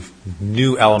kind of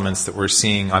new elements that we're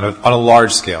seeing on a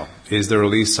large scale is the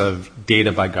release of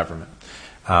data by government.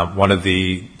 One of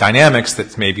the dynamics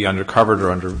that's maybe undercovered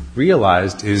or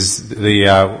under-realized is the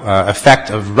effect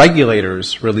of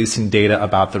regulators releasing data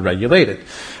about the regulated.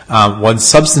 One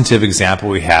substantive example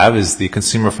we have is the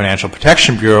Consumer Financial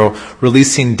Protection Bureau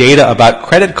releasing data about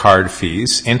credit card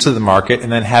fees into the market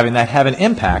and then having that have an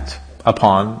impact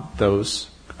upon those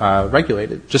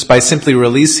regulated, just by simply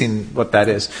releasing what that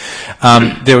is.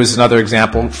 There was another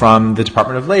example from the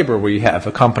Department of Labor where you have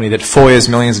a company that FOIAs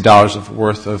millions of dollars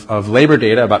worth of labor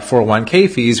data about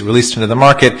 401k fees released into the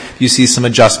market. You see some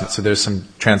adjustments, so there's some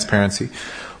transparency.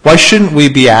 Why shouldn't we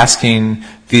be asking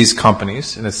these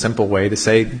companies in a simple way to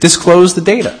say, disclose the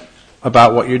data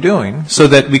about what you're doing so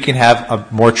that we can have a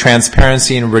more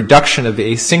transparency and reduction of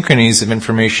the asynchronies of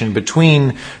information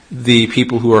between the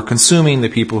people who are consuming, the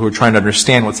people who are trying to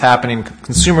understand what's happening,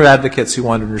 consumer advocates who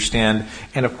want to understand,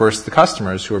 and of course the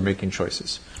customers who are making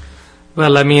choices?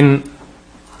 Well, I mean,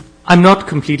 I'm not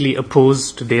completely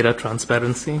opposed to data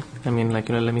transparency. I mean, let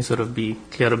me sort of be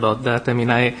clear about that. I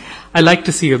mean, I like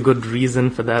to see a good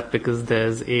reason for that because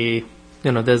there's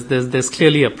there's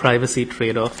clearly a privacy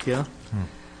trade-off here.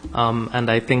 And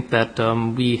I think that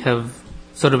we have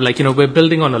sort of we're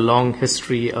building on a long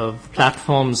history of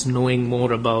platforms knowing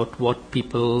more about what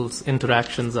people's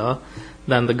interactions are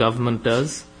than the government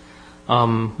does.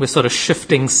 We're sort of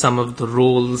shifting some of the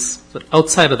roles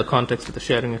outside of the context of the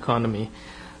sharing economy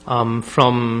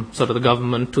from sort of the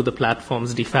government to the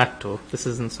platforms de facto. This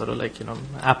isn't sort of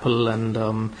Apple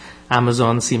and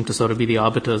Amazon seem to sort of be the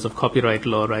arbiters of copyright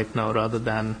law right now rather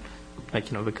than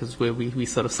because we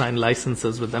sort of sign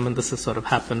licenses with them, and this has sort of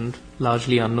happened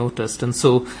largely unnoticed. And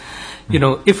so,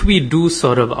 if we do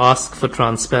sort of ask for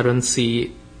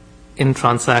transparency in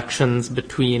transactions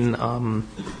between,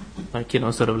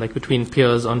 between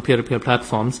peers on peer-to-peer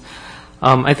platforms,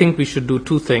 I think we should do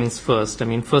two things first. I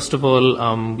mean, first of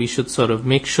all, we should sort of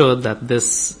make sure that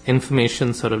this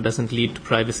information sort of doesn't lead to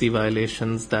privacy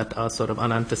violations that are sort of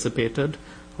unanticipated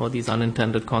or these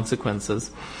unintended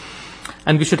consequences.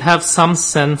 And we should have some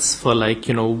sense for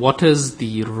what is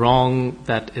the wrong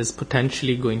that is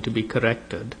potentially going to be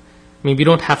corrected. I mean, we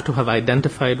don't have to have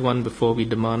identified one before we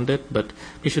demand it, but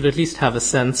we should at least have a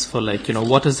sense for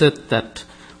what is it that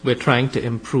we're trying to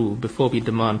improve before we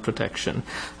demand protection.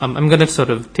 I'm going to sort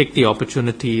of take the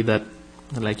opportunity that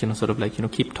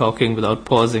keep talking without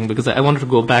pausing because I wanted to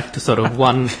go back to sort of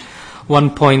one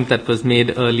point that was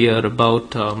made earlier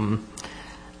about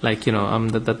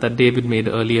that David made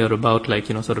earlier about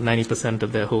sort of 90%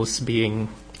 of their hosts being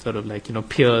sort of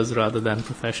peers rather than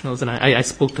professionals. And I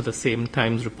spoke to the same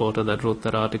Times reporter that wrote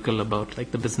that article about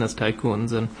the business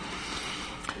tycoons. And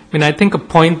I mean, I think a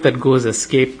point that goes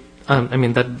escaped,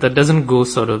 that doesn't go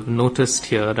sort of noticed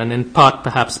here, and in part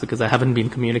perhaps because I haven't been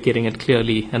communicating it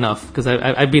clearly enough, because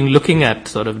I've been looking at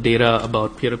sort of data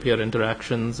about peer-to-peer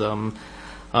interactions for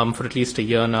at least a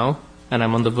year now. And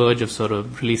I'm on the verge of sort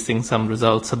of releasing some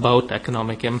results about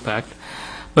economic impact.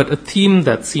 But a theme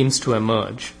that seems to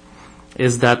emerge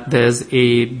is that there's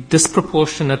a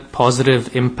disproportionate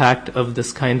positive impact of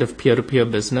this kind of peer-to-peer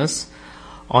business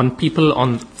for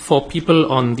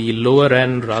people on the lower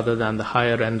end rather than the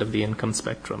higher end of the income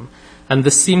spectrum. And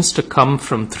this seems to come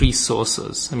from three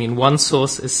sources. I mean, one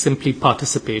source is simply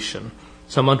participation.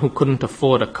 Someone who couldn't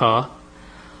afford a car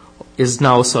is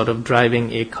now sort of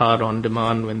driving a car on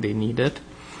demand when they need it.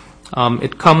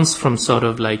 It comes from sort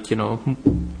of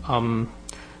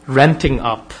renting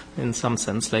up in some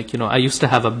sense. I used to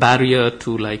have a barrier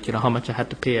to how much I had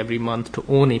to pay every month to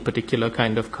own a particular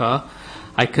kind of car.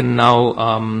 I can now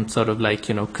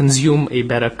consume a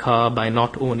better car by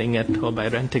not owning it or by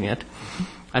renting it.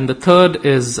 And the third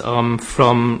is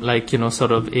from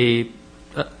sort of a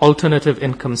alternative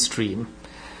income stream.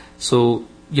 So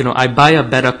I buy a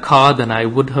better car than I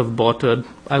would have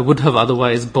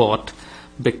otherwise bought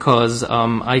because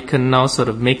I can now sort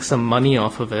of make some money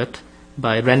off of it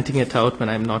by renting it out when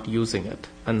I'm not using it.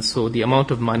 And so the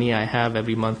amount of money I have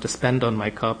every month to spend on my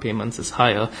car payments is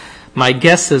higher. My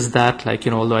guess is that,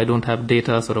 although I don't have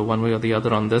data sort of one way or the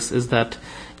other on this, is that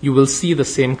you will see the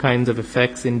same kinds of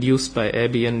effects induced by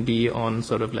Airbnb on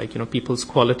sort of people's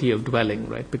quality of dwelling,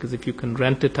 right? Because if you can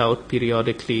rent it out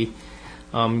periodically,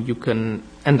 you can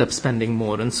end up spending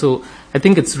more. And so I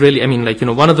think it's really,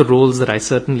 one of the roles that I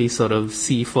certainly sort of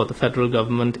see for the federal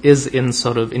government is in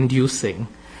sort of inducing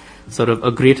sort of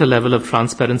a greater level of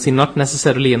transparency, not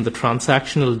necessarily in the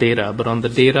transactional data, but on the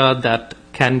data that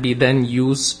can be then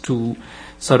used to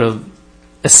sort of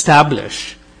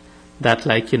establish that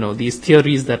these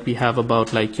theories that we have about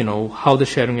how the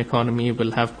sharing economy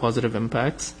will have positive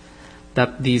impacts,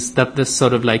 that this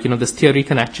sort of this theory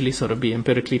can actually sort of be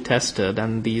empirically tested,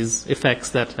 and these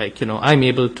effects that I'm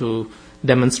able to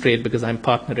demonstrate because I'm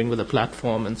partnering with a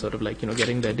platform and sort of like,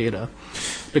 getting their data.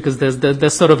 Because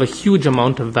there's sort of a huge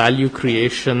amount of value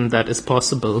creation that is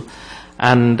possible.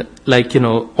 And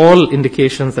all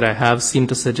indications that I have seem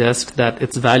to suggest that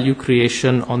it's value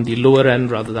creation on the lower end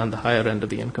rather than the higher end of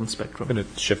the income spectrum. I'm going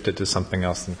to shift it to something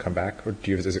else and come back, or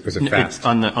is it fast?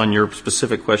 On your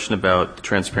specific question about the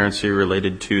transparency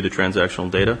related to the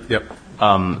transactional data? Yep.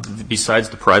 Besides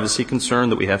the privacy concern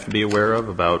that we have to be aware of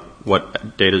about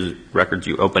what data records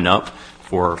you open up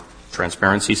for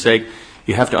transparency's sake,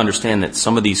 you have to understand that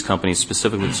some of these companies,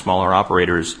 specifically the smaller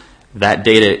operators, that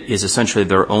data is essentially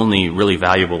their only really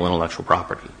valuable intellectual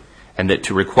property. And that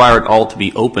to require it all to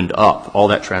be opened up, all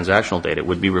that transactional data,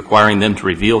 would be requiring them to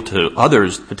reveal to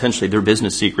others potentially their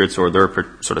business secrets or their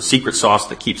sort of secret sauce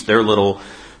that keeps their little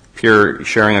pure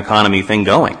sharing economy thing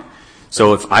going.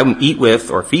 So if I eat with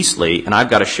or Feastly and I've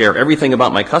got to share everything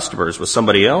about my customers with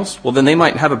somebody else, well, then they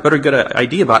might have a better good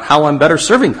idea about how I'm better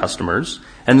serving customers,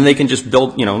 and then they can just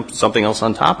build, something else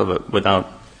on top of it without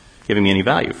giving me any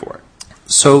value for it.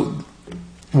 So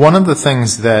one of the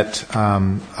things that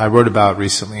I wrote about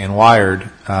recently in Wired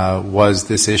was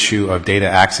this issue of data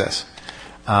access.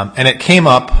 And it came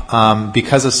up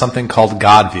because of something called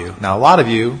GodView. Now, a lot of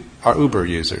you are Uber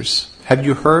users. Have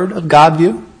you heard of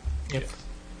GodView? Yep.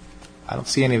 I don't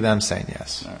see any of them saying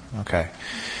yes. No. Okay.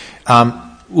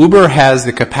 Uber has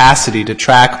the capacity to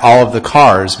track all of the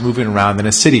cars moving around in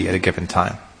a city at a given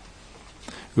time.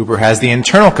 Uber has the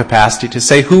internal capacity to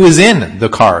say who is in the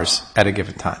cars at a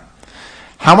given time.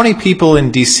 How many people in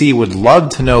D.C. would love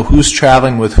to know who's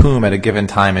traveling with whom at a given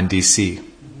time in D.C.?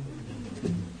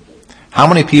 How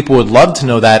many people would love to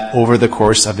know that over the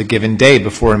course of a given day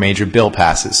before a major bill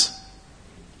passes?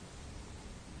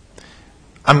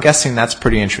 I'm guessing that's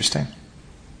pretty interesting.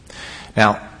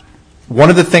 Now, one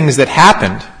of the things that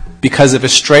happened because of a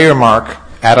stray remark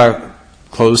at a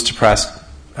closed-to-press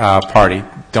party,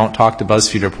 don't talk to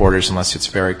BuzzFeed reporters unless it's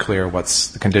very clear what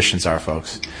the conditions are,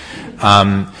 folks,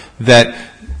 that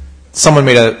someone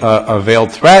made a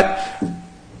veiled threat,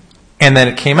 and then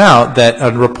it came out that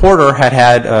a reporter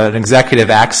had an executive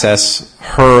access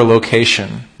her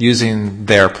location using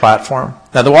their platform.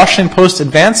 Now, the Washington Post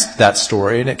advanced that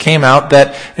story, and it came out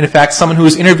that, in fact, someone who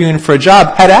was interviewing for a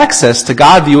job had access to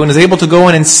GodView and was able to go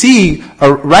in and see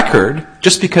a record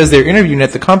just because they're interviewing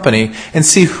at the company and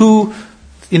see who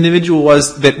the individual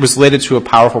was that was related to a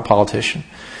powerful politician.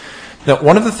 Now,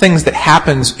 one of the things that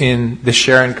happens in the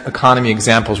sharing economy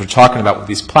examples we're talking about with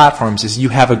these platforms is you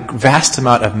have a vast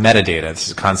amount of metadata. This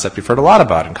is a concept we've heard a lot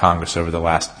about in Congress over the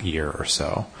last year or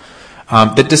so,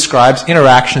 that describes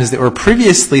interactions that were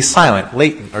previously silent,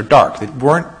 latent, or dark, that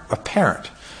weren't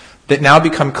apparent, that now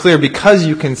become clear because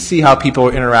you can see how people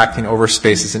are interacting over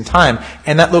spaces and time.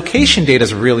 And that location data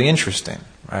is really interesting,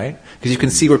 right? Because you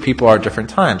can see where people are at different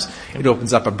times. It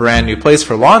opens up a brand new place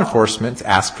for law enforcement to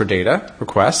ask for data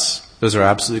requests. Those are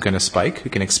absolutely going to spike. You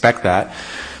can expect that.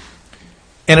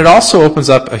 And it also opens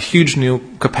up a huge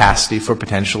new capacity for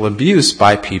potential abuse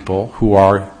by people who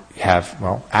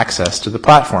have access to the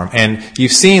platform. And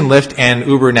you've seen Lyft and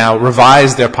Uber now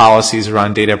revise their policies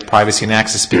around data privacy and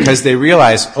access because they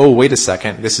realize, oh, wait a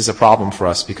second, this is a problem for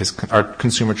us because our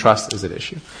consumer trust is at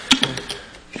issue.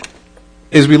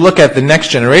 As we look at the next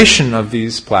generation of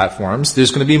these platforms, there's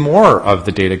going to be more of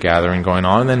the data gathering going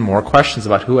on and then more questions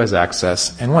about who has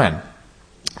access and when.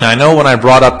 Now, I know when I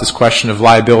brought up this question of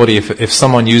liability, if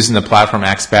someone using the platform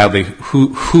acts badly,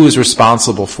 who is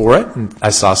responsible for it? And I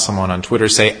saw someone on Twitter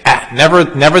say, never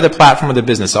the platform or the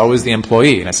business, always the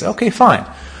employee. And I said, okay, fine.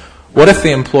 What if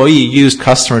the employee used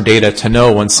customer data to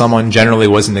know when someone generally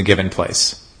was in a given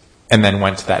place and then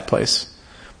went to that place?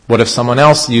 What if someone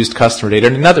else used customer data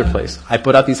in another place? I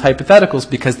put out these hypotheticals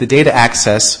because the data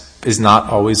access is not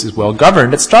always as well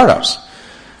governed at startups.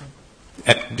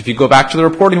 If you go back to the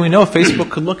reporting, we know Facebook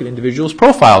could look at individuals'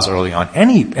 profiles early on.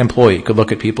 Any employee could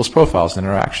look at people's profiles and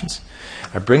interactions.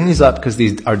 I bring these up because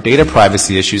these are data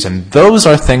privacy issues, and those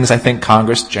are things I think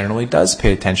Congress generally does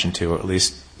pay attention to, or at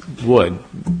least would.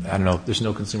 I don't know, there's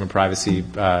no consumer privacy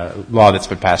law that's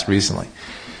been passed recently.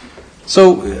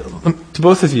 So, to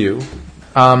both of you,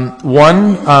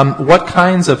 what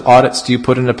kinds of audits do you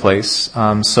put into place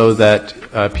so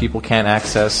that people can't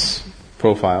access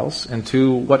profiles? And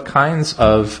two, what kinds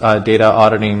of data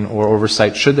auditing or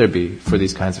oversight should there be for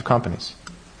these kinds of companies?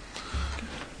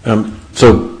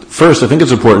 So first, I think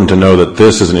it's important to know that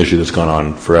this is an issue that's gone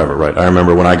on forever, right? I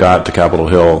remember when I got to Capitol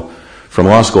Hill from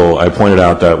law school, I pointed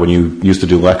out that when you used to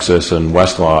do Lexis and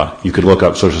Westlaw, you could look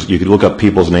up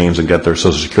people's names and get their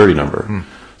social security number.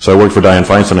 So I worked for Dianne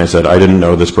Feinstein. I said, I didn't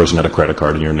know this person had a credit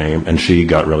card in your name, and she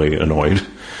got really annoyed.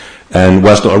 And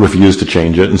Westlaw refused to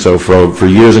change it. And so for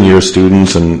years and years,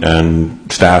 students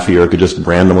and staff here could just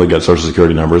randomly get Social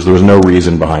Security numbers. There was no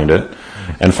reason behind it.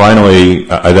 And finally,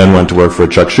 I then went to work for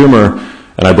Chuck Schumer,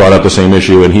 and I brought up the same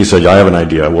issue, and he said, I have an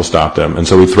idea, we'll stop them. And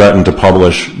so we threatened to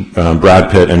publish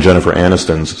Brad Pitt and Jennifer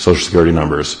Aniston's Social Security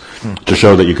numbers to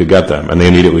show that you could get them. And they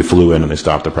immediately flew in and they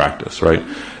stopped the practice, right?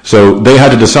 So they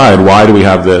had to decide, why do we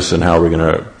have this and how are we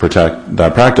going to protect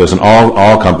that practice? And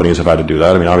all companies have had to do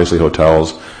that. I mean, obviously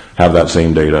hotels have that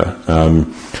same data.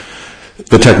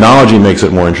 The technology makes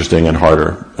it more interesting and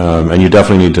harder, and you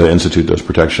definitely need to institute those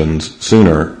protections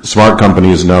sooner. Smart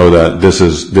companies know that this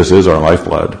is our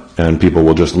lifeblood, and people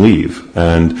will just leave.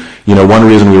 And one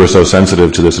reason we were so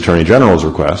sensitive to this Attorney General's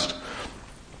request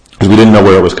is we didn't know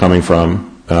where it was coming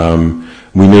from.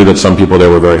 We knew that some people there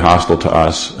were very hostile to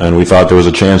us, and we thought there was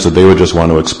a chance that they would just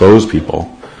want to expose people,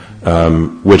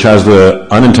 which has the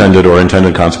unintended or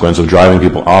intended consequence of driving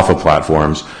people off of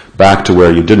platforms back to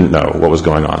where you didn't know what was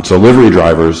going on. So livery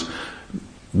drivers,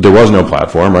 there was no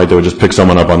platform, right? They would just pick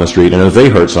someone up on the street, and if they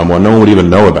hurt someone, no one would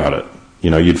even know about it.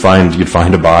 You'd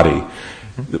find a body.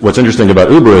 What's interesting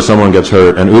about Uber is someone gets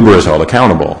hurt, and Uber is held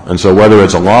accountable. And so whether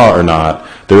it's a law or not,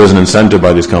 there is an incentive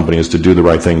by these companies to do the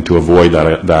right thing to avoid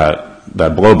that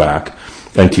blowback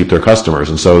and keep their customers.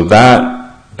 And so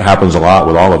that happens a lot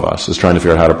with all of us, is trying to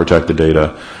figure out how to protect the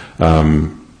data.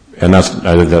 And I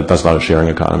think that's not a sharing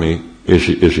economy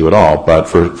issue at all, but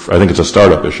I think it's a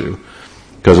startup issue,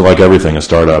 because like everything, a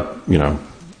startup, you don't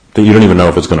even know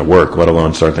if it's going to work, let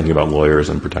alone start thinking about lawyers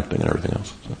and protecting and everything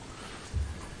else. So.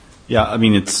 Yeah, I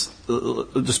mean,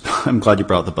 I'm glad you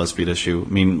brought up the BuzzFeed issue. I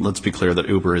mean, let's be clear that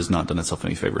Uber has not done itself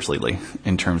any favors lately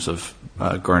in terms of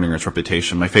garnering its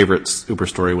reputation. My favorite Uber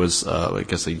story was, I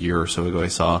guess a year or so ago I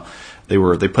saw, they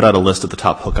put out a list of the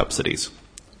top hookup cities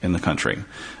in the country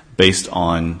based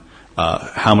on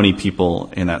how many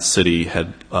people in that city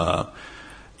had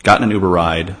gotten an Uber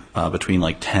ride between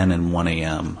like 10 and 1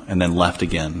 a.m. and then left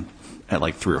again at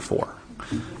like 3 or 4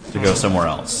 to go somewhere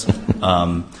else.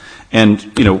 And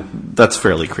that's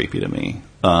fairly creepy to me.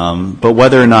 But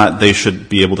whether or not they should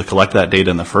be able to collect that data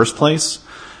in the first place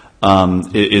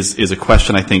is a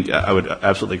question. I think I would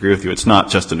absolutely agree with you. It's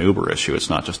not just an Uber issue. It's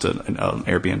not just an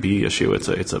Airbnb issue. It's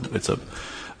a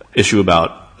issue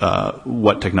about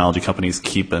what technology companies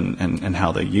keep and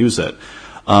how they use it.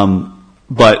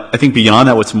 But I think beyond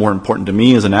that, what's more important to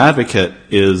me as an advocate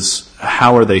is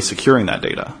how are they securing that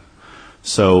data?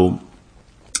 So,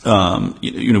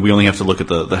 we only have to look at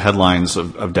the headlines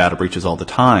of data breaches all the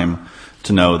time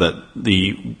to know that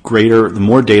the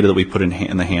more data that we put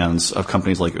in the hands of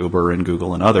companies like Uber and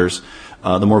Google and others,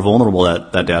 the more vulnerable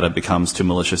that data becomes to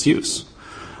malicious use.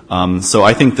 So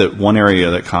I think that one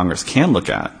area that Congress can look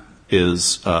at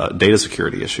is data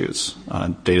security issues,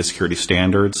 data security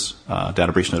standards,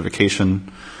 data breach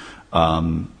notification.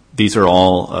 These are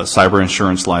all cyber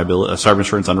insurance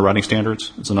underwriting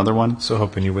standards is another one. So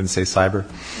hoping you wouldn't say cyber.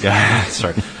 Yeah,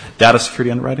 sorry. Data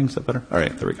security underwriting, is that better? All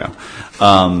right, there we go.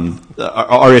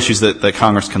 Are issues that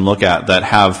Congress can look at that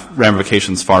have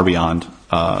ramifications far beyond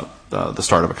the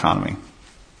startup economy.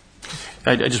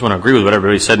 I just want to agree with what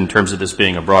everybody said in terms of this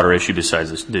being a broader issue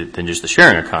besides than just the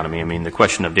sharing economy. I mean, the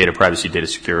question of data privacy, data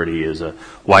security is a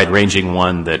wide-ranging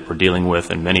one that we're dealing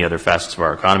with in many other facets of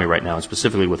our economy right now, and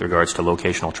specifically with regards to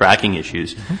locational tracking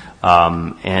issues.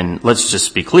 And let's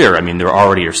just be clear. I mean, there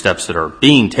already are steps that are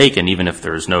being taken, even if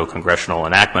there's no congressional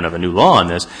enactment of a new law on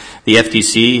this. The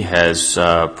FTC has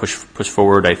pushed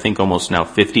forward, I think, almost now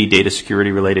 50 data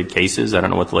security-related cases. I don't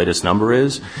know what the latest number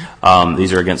is.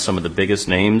 These are against some of the biggest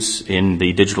names in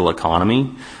the digital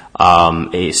economy.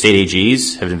 State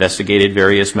AGs have investigated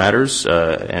various matters,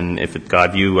 and if it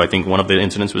got you, I think one of the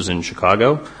incidents was in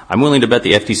Chicago. I'm willing to bet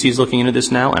the FTC is looking into this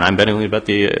now, and I'm willing to bet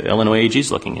the Illinois AG is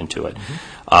looking into it.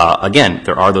 Again,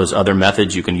 there are those other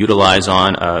methods you can utilize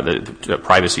on the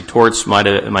privacy torts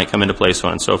might come into play, so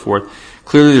on and so forth.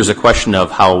 Clearly, there's a question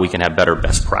of how we can have better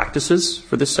best practices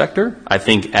for this sector. I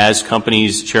think as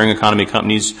companies, sharing economy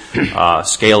companies,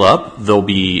 scale up, they'll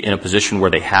be in a position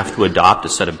where they have to adopt a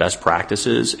set of best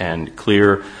practices and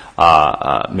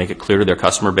make it clear to their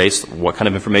customer base what kind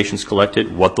of information is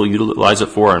collected, what they'll utilize it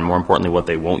for, and more importantly, what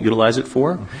they won't utilize it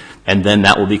for. And then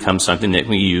that will become something that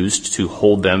we use to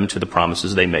hold them to the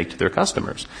promises they make to their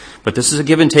customers. But this is a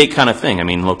give and take kind of thing. I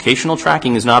mean, locational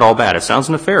tracking is not all bad. It sounds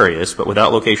nefarious, but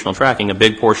without locational tracking, a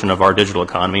big portion of our digital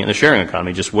economy and the sharing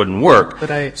economy just wouldn't work.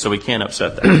 So we can't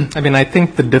upset that. I mean, I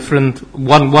think the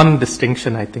one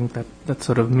distinction I think that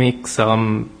sort of makes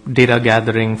data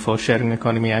gathering for sharing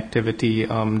economy activity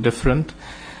different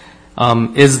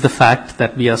is the fact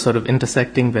that we are sort of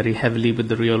intersecting very heavily with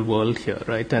the real world here,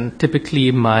 right? And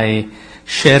typically my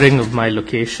sharing of my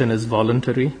location is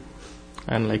voluntary.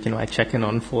 And I check in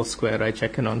on Foursquare, I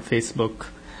check in on Facebook,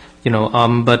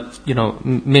 but,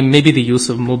 maybe the use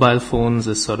of mobile phones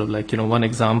is sort of one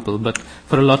example. But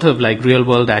for a lot of real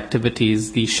world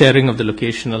activities, the sharing of the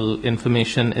locational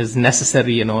information is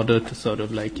necessary in order to sort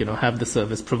of have the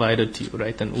service provided to you,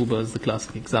 right? And Uber is the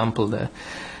classic example there.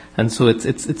 And so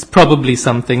it's probably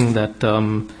something that,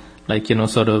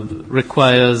 sort of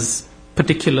requires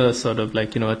particular sort of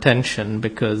attention,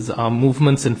 because our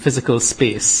movements in physical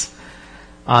space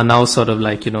are now sort of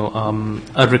are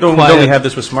required. Don't we have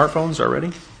this with smartphones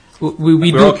already?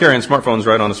 We're all carrying smartphones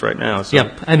right on us right now. So.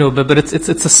 Yeah, I know, but it's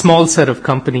a small set of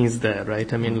companies there,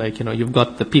 right? I mean, you've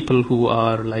got the people who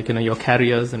are your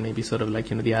carriers, and maybe sort of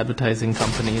the advertising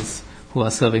companies who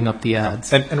are serving up the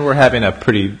ads. And we're having a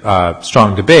pretty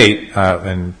strong debate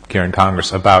here in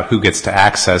Congress about who gets to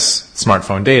access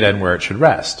smartphone data and where it should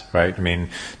rest, right? I mean,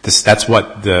 that's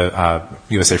what the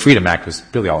USA Freedom Act was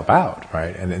really all about,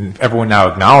 right? And everyone now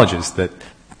acknowledges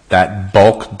that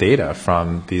bulk data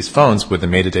from these phones with the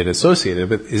metadata associated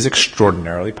with is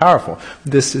extraordinarily powerful.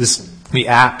 This is the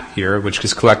app here, which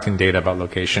is collecting data about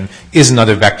location, is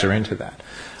another vector into that.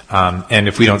 And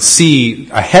if we don't see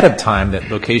ahead of time that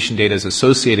location data is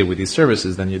associated with these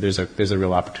services, then there's a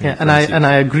real opportunity. Yeah, and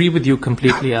I agree with you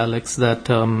completely, Alex, that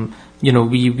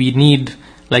we need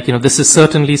this is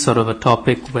certainly sort of a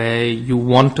topic where you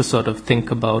want to sort of think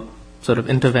about sort of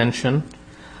intervention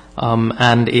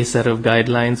and a set of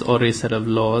guidelines or a set of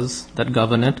laws that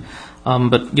govern it.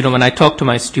 But when I talk to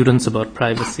my students about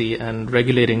privacy and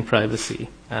regulating privacy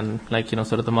and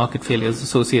sort of the market failures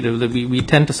associated with it, we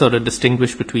tend to sort of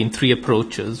distinguish between three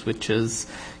approaches, which is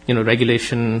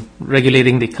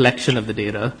regulating the collection of the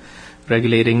data,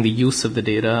 regulating the use of the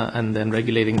data, and then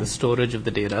regulating the storage of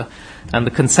the data. And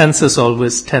the consensus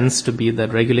always tends to be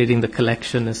that regulating the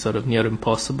collection is sort of near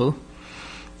impossible.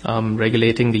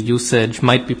 Regulating the usage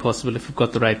might be possible if you've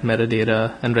got the right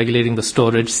metadata, and regulating the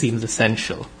storage seems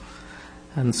essential.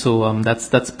 And so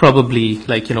that's probably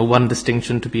one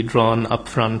distinction to be drawn up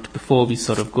front before we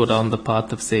sort of go down the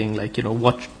path of saying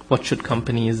what should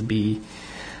companies be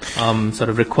sort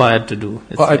of required to do.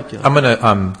 Well, I'm going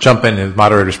to jump in as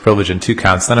moderator's privilege in two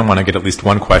counts. Then I want to get at least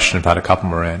one question about a couple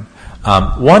more in.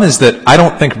 One is that I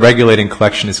don't think regulating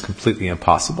collection is completely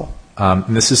impossible.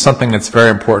 And this is something that's very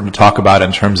important to talk about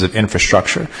in terms of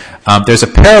infrastructure. There's a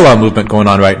parallel movement going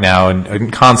on right now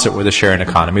in concert with the sharing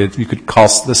economy that you could call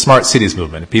the smart cities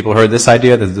movement. Have people heard this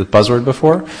idea, the buzzword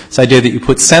before? This idea that you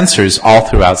put sensors all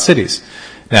throughout cities.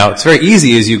 Now, it's very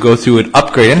easy as you go through and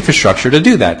upgrade infrastructure to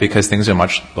do that because things are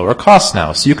much lower cost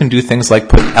now. So you can do things like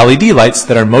put LED lights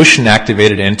that are motion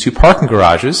activated into parking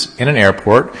garages in an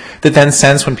airport that then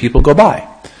sense when people go by.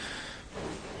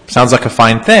 Sounds like a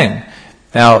fine thing.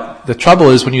 Now, the trouble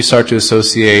is when you start to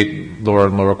associate lower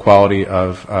and lower quality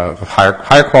of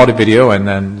higher quality video and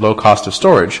then low cost of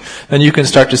storage, then you can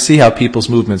start to see how people's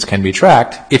movements can be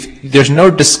tracked. If there's no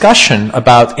discussion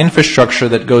about infrastructure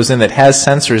that goes in that has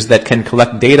sensors that can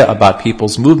collect data about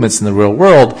people's movements in the real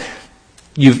world,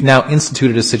 you've now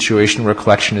instituted a situation where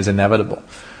collection is inevitable.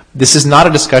 This is not a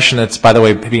discussion that's, by the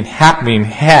way, being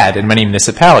had in many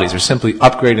municipalities. They're simply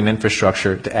upgrading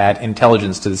infrastructure to add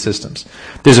intelligence to the systems.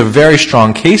 There's a very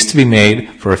strong case to be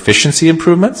made for efficiency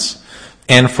improvements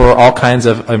and for all kinds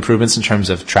of improvements in terms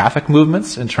of traffic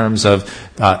movements, in terms of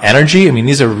energy. I mean,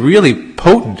 these are really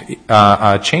potent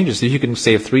changes. If you can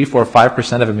save 3, 4,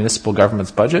 5% of a municipal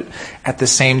government's budget, at the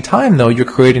same time, though, you're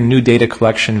creating new data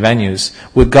collection venues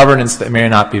with governance that may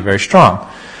not be very strong.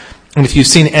 And if you've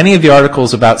seen any of the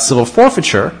articles about civil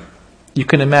forfeiture, you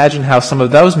can imagine how some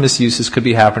of those misuses could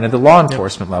be happening at the law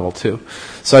enforcement level too.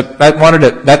 So I wanted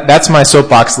to, that's my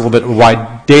soapbox a little bit,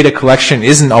 why data collection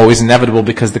isn't always inevitable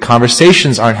because the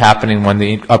conversations aren't happening when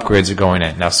the upgrades are going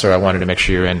in. Now, sir, I wanted to make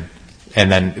sure you're in. And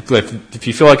then if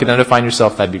you feel like identifying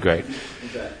yourself, that'd be great.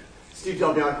 Okay. Steve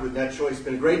Del Bianco with NetChoice. It's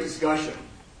been a great discussion.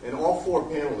 And all four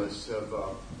panelists have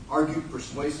argued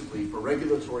persuasively for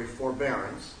regulatory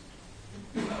forbearance.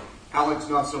 Alex,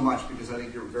 not so much, because I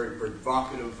think you're a very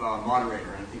provocative moderator,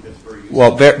 and I think that's very useful.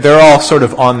 Well, they're all sort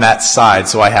of on that side,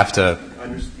 so I have to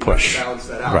push. Balance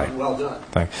that out. Right. Well done.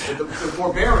 Thanks. But the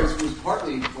forbearance was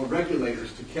partly for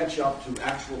regulators to catch up to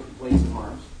actual complaints and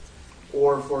harms,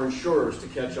 or for insurers to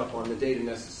catch up on the data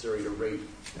necessary to rate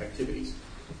activities.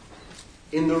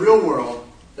 In the real world,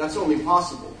 that's only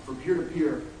possible for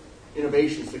peer-to-peer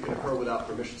innovations that can occur without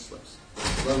permission slips.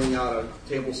 Loaning out a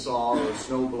table saw or a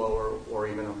snowblower or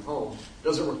even a home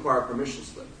doesn't require a permission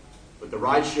slip. But the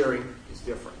ride sharing is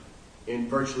different. In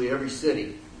virtually every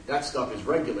city, that stuff is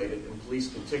regulated, and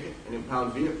police can ticket and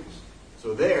impound vehicles.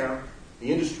 So there,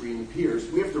 the industry and the peers,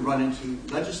 we have to run into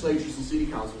legislatures and city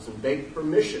councils and beg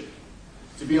permission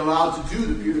to be allowed to do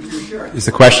the peer-to-peer sharing. Is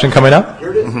the question coming up?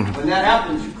 Here it is. When that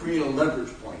happens, you create a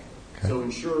leverage point. Okay. So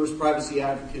insurers, privacy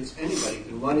advocates, anybody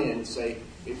can run in and say,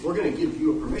 if we're going to give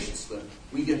you a permission slip,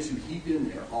 we get to heap in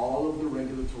there all of the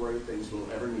regulatory things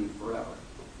we'll ever need forever.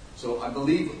 So I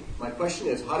believe, my question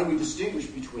is, how do we distinguish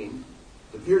between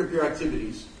the peer-to-peer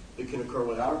activities that can occur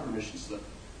without a permission slip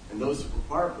and those that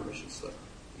require a permission slip?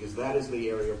 Because that is the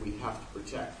area we have to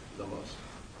protect the most.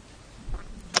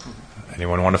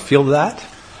 Anyone want to field that?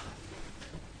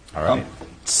 All right.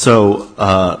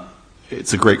 So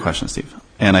it's a great question, Steve.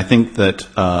 And I think that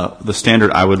the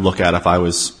standard I would look at if I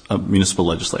was a municipal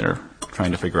legislator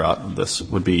trying to figure out this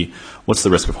would be, what's the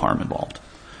risk of harm involved?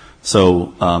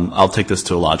 So I'll take this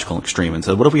to a logical extreme and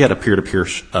say, what if we had a peer-to-peer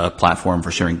platform for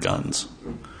sharing guns?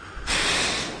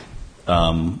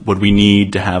 Would we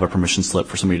need to have a permission slip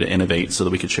for somebody to innovate so that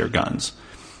we could share guns?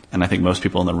 And I think most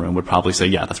people in the room would probably say,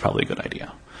 yeah, that's probably a good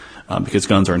idea, because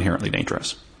guns are inherently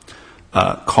dangerous.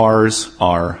 Cars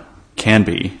can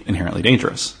be inherently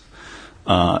dangerous,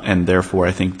 and therefore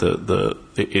I think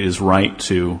it is right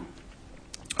to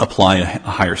apply a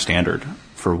higher standard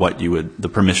for the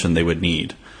permission they would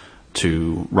need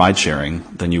to ride sharing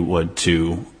than you would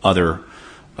to other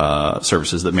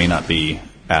services that may not be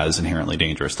as inherently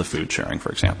dangerous, the food sharing, for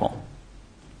example.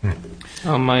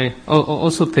 I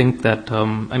also think that,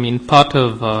 part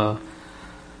of,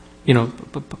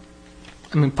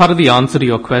 part of the answer to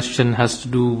your question has to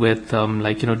do with,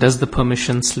 does the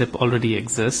permission slip already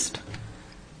exist?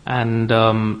 And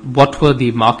what were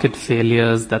the market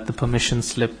failures that the permission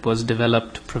slip was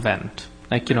developed to prevent?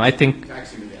 I think,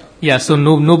 so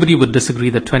nobody would disagree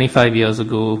that 25 years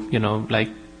ago,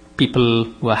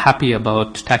 people were happy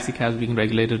about taxi cabs being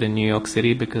regulated in New York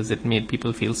City because it made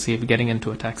people feel safe getting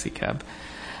into a taxi cab.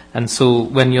 And so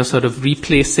when you're sort of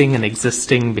replacing an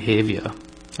existing behavior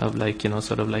of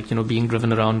being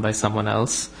driven around by someone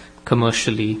else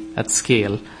commercially at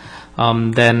scale,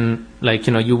 then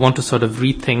you want to sort of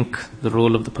rethink the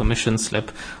role of the permission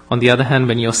slip. On the other hand,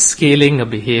 when you're scaling a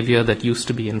behavior that used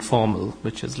to be informal,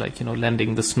 which is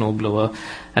lending the snowblower,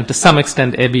 and to some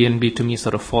extent Airbnb to me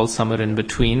sort of falls somewhere in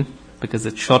between because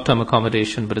it's short-term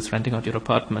accommodation but it's renting out your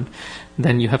apartment,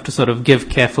 then you have to sort of give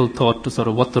careful thought to sort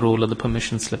of what the role of the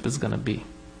permission slip is going to be.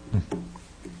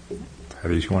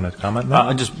 Heather, you want to comment on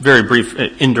that? Just very brief,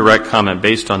 indirect comment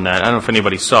based on that. I don't know if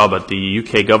anybody saw, but the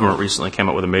UK government recently came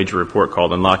out with a major report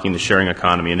called Unlocking the Sharing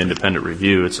Economy, an independent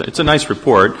review. It's a nice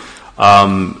report,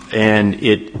 and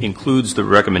it includes the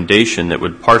recommendation that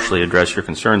would partially address your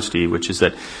concern, Steve, which is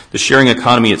that the sharing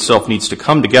economy itself needs to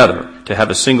come together to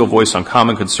have a single voice on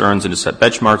common concerns and to set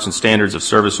benchmarks and standards of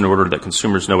service in order that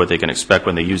consumers know what they can expect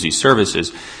when they use these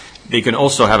services. They can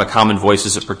also have a common voice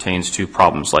as it pertains to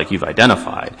problems like you've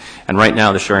identified. And right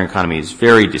now the sharing economy is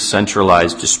very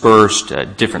decentralized, dispersed,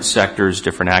 different sectors,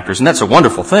 different actors, and that's a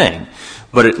wonderful thing.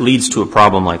 But it leads to a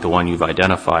problem like the one you've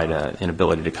identified,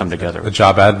 inability to come together. A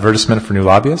job advertisement for new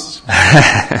lobbyists?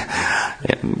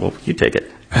 Yeah, well, you take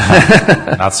it.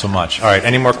 Not so much. All right,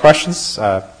 any more questions?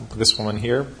 This woman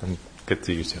here, and get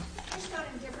to you two.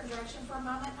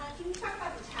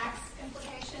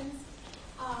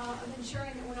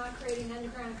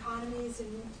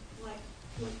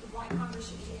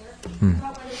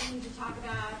 About whether we need to talk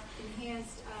about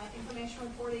enhanced information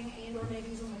reporting and or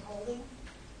maybe even withholding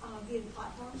via the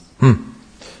platforms.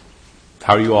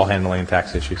 How are you all handling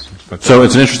tax issues? So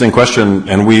it's an interesting question,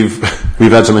 and we've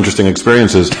had some interesting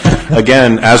experiences.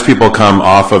 Again, as people come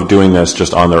off of doing this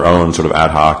just on their own, sort of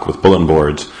ad hoc with bulletin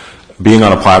boards, being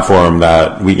on a platform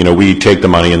that we take the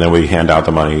money and then we hand out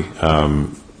the money.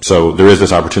 So there is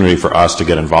this opportunity for us to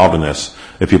get involved in this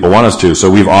if people want us to. So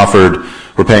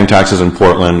we're paying taxes in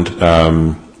Portland.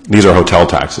 These are hotel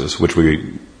taxes, which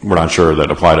we're not sure that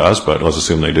apply to us, but let's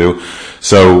assume they do.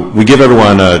 So we give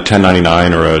everyone a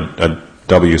 1099 or a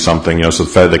W something, so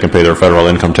they can pay their federal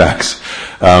income tax.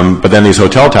 But then these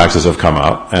hotel taxes have come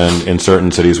up, and in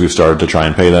certain cities we've started to try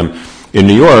and pay them. In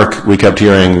New York, we kept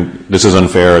hearing, this is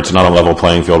unfair, it's not a level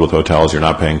playing field with hotels, you're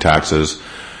not paying taxes.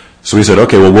 So we said,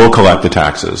 okay, well, we'll collect the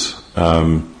taxes.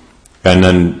 And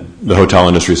then the hotel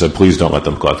industry said, please don't let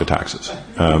them collect the taxes.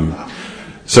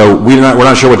 So we're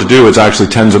not sure what to do. It's actually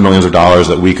tens of millions of dollars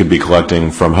that we could be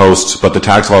collecting from hosts, but the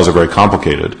tax laws are very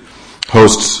complicated.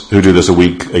 Hosts who do this a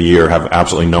week, a year, have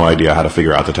absolutely no idea how to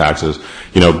figure out the taxes.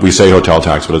 We say hotel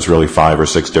tax, but it's really 5 or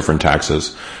 6 different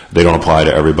taxes. They don't apply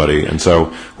to everybody. And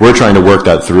so we're trying to work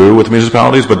that through with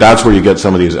municipalities, but that's where you get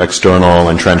some of these external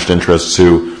entrenched interests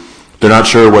who they're not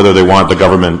sure whether they want the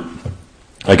government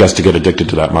I guess, to get addicted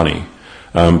to that money.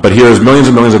 But here's millions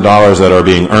and millions of dollars that are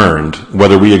being earned,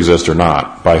 whether we exist or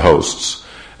not, by hosts,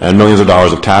 and millions of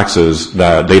dollars of taxes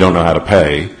that they don't know how to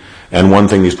pay. And one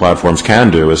thing these platforms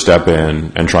can do is step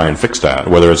in and try and fix that,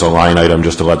 whether it's a line item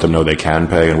just to let them know they can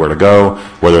pay and where to go,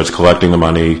 whether it's collecting the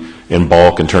money in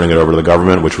bulk and turning it over to the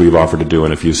government, which we've offered to do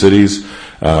in a few cities.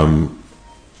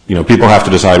 People have to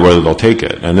decide whether they'll take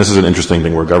it. And this is an interesting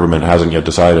thing where government hasn't yet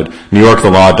decided. New York,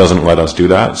 the law doesn't let us do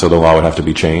that, so the law would have to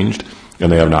be changed,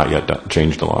 and they have not yet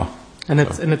changed the law. And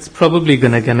it's probably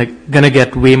gonna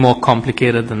get way more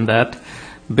complicated than that,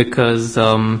 because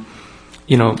on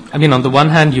the one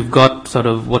hand, you've got sort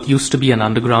of what used to be an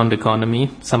underground economy,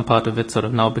 some part of it sort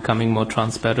of now becoming more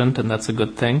transparent, and that's a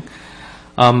good thing.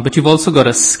 But you've also got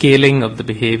a scaling of the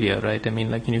behavior, right?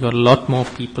 You've got a lot more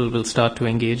people will start to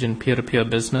engage in peer-to-peer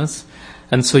business.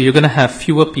 And so you're going to have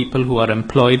fewer people who are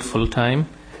employed full-time.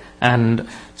 And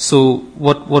so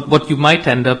what you might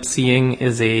end up seeing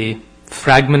is a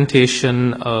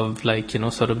fragmentation of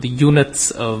sort of the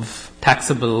units of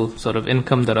taxable sort of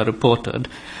income that are reported,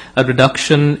 a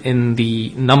reduction in the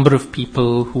number of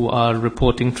people who are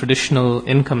reporting traditional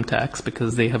income tax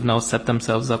because they have now set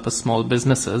themselves up as small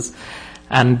businesses.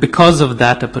 And because of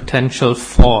that, a potential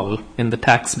fall in the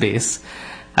tax base.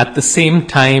 At the same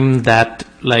time that,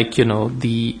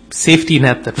 the safety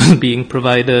net that was being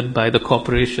provided by the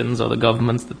corporations or the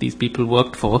governments that these people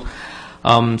worked for,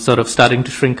 sort of starting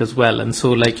to shrink as well. And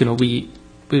so, we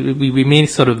may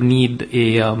sort of need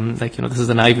a, this is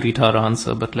an ivory tower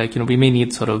answer, but we may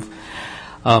need sort of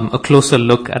a closer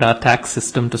look at our tax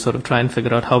system to sort of try and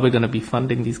figure out how we're going to be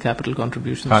funding these capital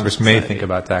contributions. Congress may think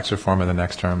about tax reform in the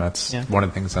next term. That's one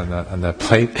of the things on the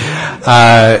plate.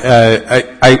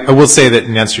 I will say that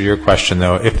in answer to your question,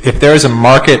 though, if there is a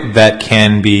market that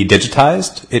can be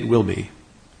digitized, it will be.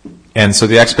 And so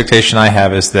the expectation I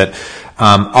have is that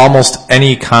almost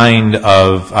any kind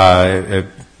of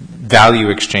value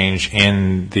exchange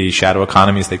in the shadow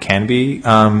economies that can be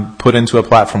put into a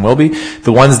platform will be.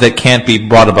 The ones that can't be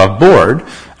brought above board,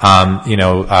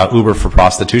 Uber for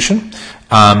prostitution,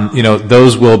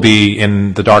 those will be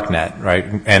in the dark net, right?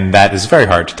 And that is very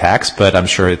hard to tax, but I'm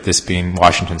sure this being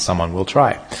Washington, someone will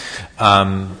try.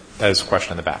 There's a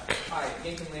question in the back. Hi,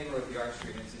 Nathan Lamer with the Art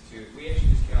Street Institute. We actually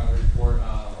just came out with a report,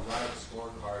 a Rival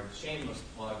Scorecard, shameless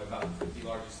plug about the 50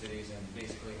 largest cities and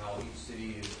basically how each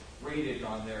city is rated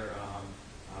on their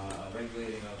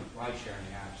regulating of ride-sharing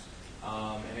apps.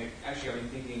 I've been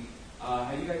thinking,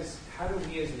 how do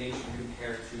we as a nation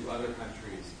compare to other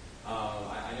countries?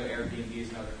 I know Airbnb is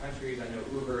in other countries. I know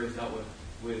Uber has dealt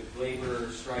with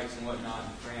labor strikes and whatnot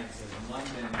in France and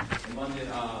in London.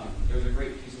 There was a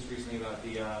great piece recently about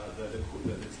the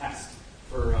test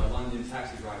for London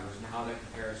taxi drivers and how that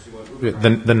compares to what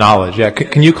Uber. The knowledge, yeah.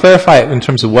 Can you clarify it in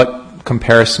terms of what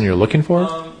comparison you're looking for?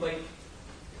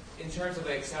 In terms of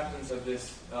the acceptance of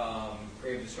this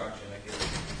creative destruction, it's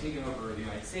taking over the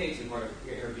United States and part of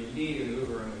Airbnb and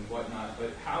Uber and whatnot.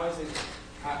 But how is it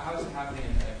happening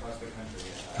across the country,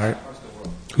 across the world?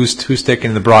 Who's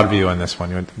taking the broad view on this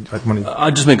one?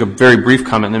 I'll just make a very brief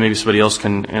comment, and then maybe somebody else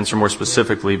can answer more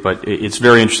specifically. But it's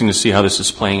very interesting to see how this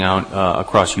is playing out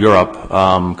across Europe,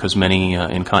 because many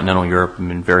in continental Europe have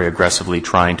been very aggressively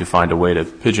trying to find a way to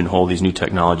pigeonhole these new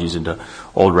technologies into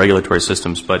old regulatory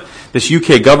systems. But this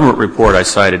UK government report I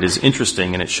cited is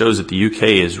interesting, and it shows that the UK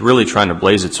is really trying to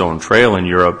blaze its own trail in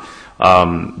Europe.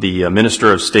 The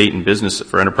Minister of State and Business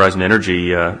for Enterprise and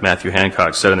Energy, Matthew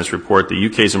Hancock, said in his report, the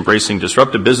UK is embracing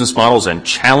disruptive business models and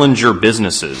challenger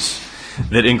businesses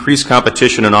that increase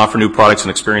competition and offer new products and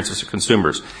experiences to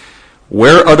consumers.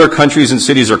 Where other countries and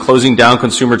cities are closing down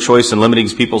consumer choice and limiting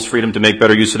people's freedom to make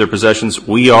better use of their possessions,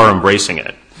 we are embracing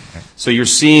it. So you're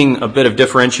seeing a bit of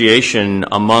differentiation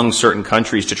among certain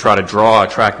countries to try to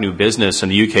attract new business,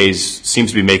 and the UK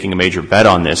seems to be making a major bet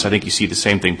on this. I think you see the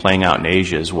same thing playing out in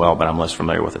Asia as well, but I'm less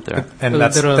familiar with it there. And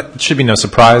that should be no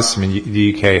surprise.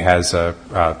 The UK has a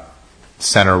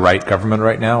center-right government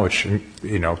right now, which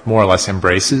more or less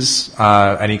embraces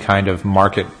any kind of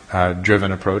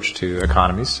market-driven approach to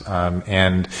economies,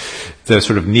 and the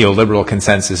sort of neoliberal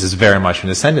consensus is very much in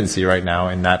ascendancy right now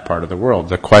in that part of the world.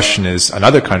 The question is, in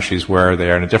other countries where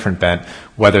they are in a different bent,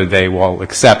 whether they will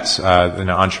accept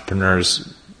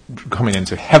entrepreneurs coming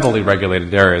into heavily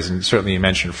regulated areas, and certainly you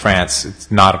mentioned France.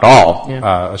 It's not at all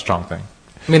a strong thing.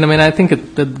 I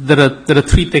think there are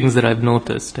three things that I've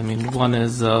noticed. One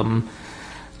is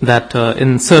that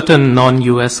in certain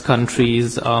non-US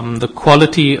countries, the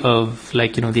quality of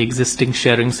the existing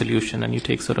sharing solution, and you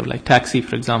take sort of like taxi,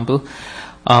 for example,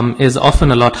 is often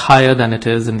a lot higher than it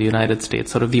is in the United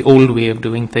States. Sort of the old way of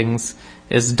doing things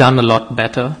is done a lot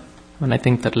better. And I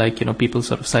think that, like, people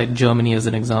sort of cite Germany as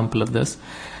an example of this.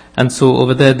 And so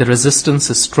over there, the resistance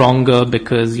is stronger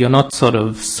because you're not sort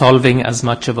of solving as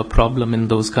much of a problem in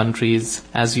those countries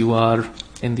as you are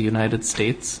in the United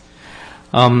States.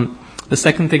 The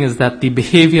second thing is that the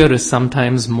behavior is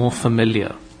sometimes more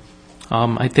familiar.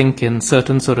 I think in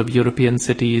certain sort of European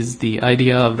cities, the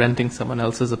idea of renting someone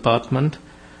else's apartment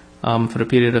for a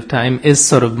period of time is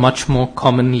sort of much more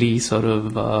commonly sort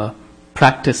of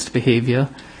practiced behavior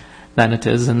than it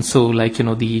is. And so, like,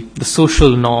 the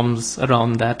social norms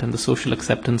around that and the social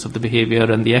acceptance of the behavior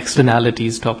and the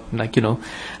externalities talk, like,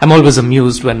 I'm always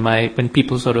amused when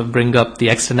people sort of bring up the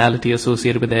externality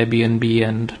associated with Airbnb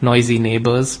and noisy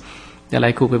neighbors. They're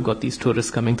like, oh, we've got these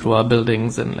tourists coming through our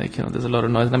buildings and, like, there's a lot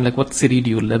of noise. And I'm like, what city do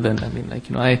you live in? I mean, like,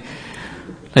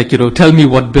 tell me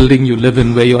what building you live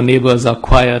in where your neighbors are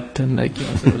quiet and, like,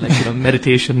 sort of like,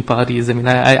 meditation parties. I mean,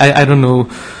 I don't know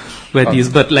where these,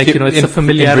 but, like, it's a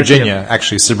familiarity. In Virginia,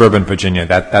 actually, suburban Virginia,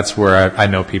 that's where I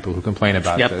know people who complain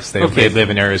about this. They live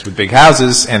in areas with big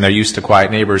houses and they're used to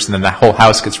quiet neighbors, and then the whole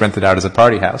house gets rented out as a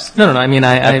party house. No. I mean,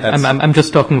 I'm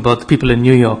just talking about the people in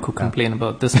New York who complain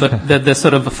about this, but there's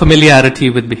sort of a familiarity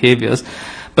with behaviors.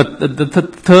 But the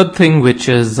third thing, which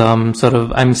is sort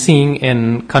of I'm seeing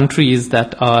in countries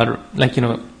that are, like,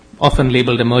 often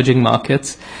labeled emerging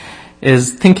markets,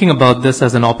 is thinking about this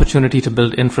as an opportunity to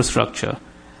build infrastructure.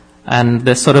 And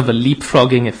there's sort of a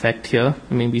leapfrogging effect here.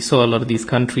 I mean, we saw a lot of these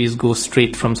countries go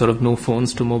straight from sort of no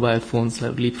phones to mobile phones,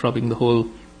 like leapfrogging the whole,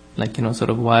 like, sort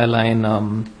of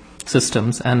wireline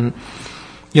systems. And,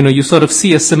 you sort of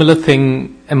see a similar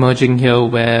thing emerging here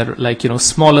where, like,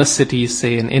 smaller cities,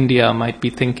 say in India, might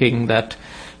be thinking that,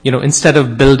 instead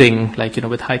of building, like,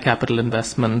 with high capital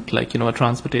investment, like, a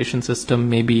transportation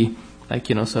system, maybe, like,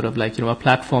 sort of like, a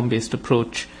platform-based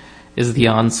approach is the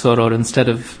answer, or instead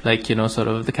of, like, sort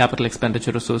of the capital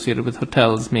expenditure associated with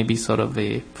hotels, maybe sort of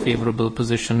a favorable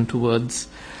position towards,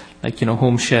 like,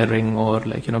 home sharing or,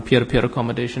 like, peer-to-peer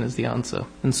accommodation is the answer.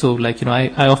 And so, like,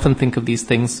 I often think of these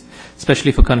things,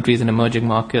 especially for countries in emerging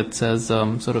markets, as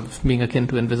sort of being akin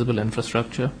to invisible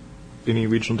infrastructure. Any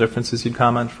regional differences you'd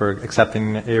comment for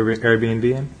accepting Airbnb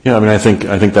in? Yeah, I mean, I think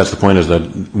that's the point, is that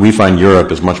we find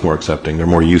Europe is much more accepting. They're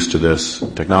more used to this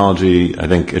technology. I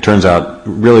think it turns out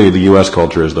really the U.S.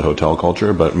 culture is the hotel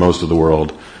culture, but most of the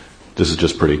world, this is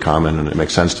just pretty common and it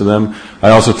makes sense to them. I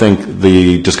also think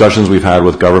the discussions we've had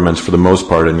with governments for the most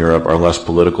part in Europe are less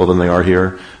political than they are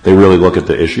here. They really look at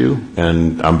the issue,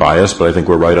 and I'm biased, but I think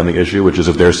we're right on the issue, which is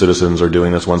if their citizens are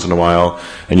doing this once in a while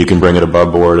and you can bring it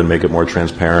above board and make it more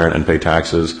transparent and pay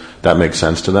taxes, that makes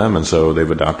sense to them, and so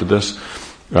they've adopted this.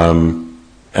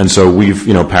 And so we've,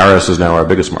 Paris is now our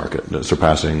biggest market,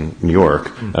 surpassing New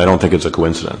York. I don't think it's a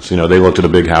coincidence. They looked at a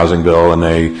big housing bill and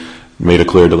they made a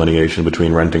clear delineation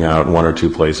between renting out one or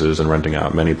two places and renting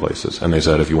out many places. And they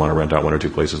said, if you want to rent out one or two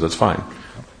places, that's fine.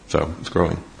 So it's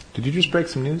growing. Did you just break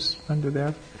some news under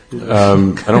there?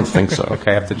 I don't think so.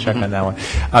 Okay, I have to check on that one.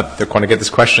 They're going to get this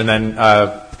question, then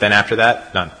after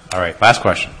that, none. All right, last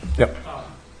question. Yep.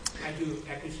 I do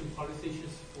acquisition policy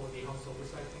issues for the House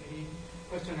Oversight Committee.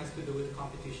 Question has to do with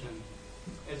competition.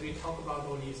 As we talk about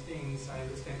all these things, I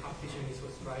understand competition is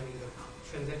what's driving the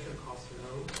transaction costs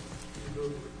low,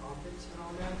 improve the profits and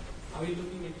all that. Are we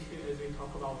looking into, as we talk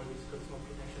about all these consumer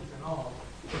protections and all,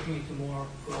 looking into more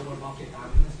global market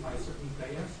dominance by certain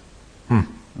players?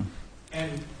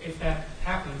 And if that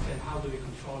happens, then how do we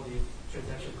control the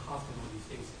transaction cost and all these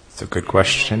things? It's a good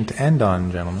question to end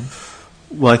on, gentlemen.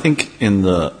 Well, I think in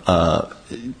the,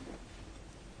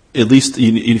 at least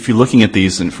if you're looking at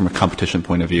these from a competition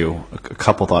point of view, a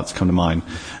couple thoughts come to mind.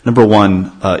 Number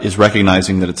one is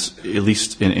recognizing that it's, at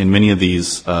least in many of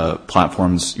these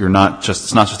platforms, it's not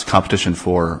just a competition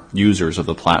for users of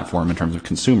the platform in terms of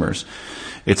consumers.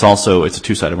 It's a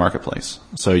two-sided marketplace.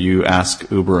 So you ask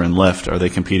Uber and Lyft, are they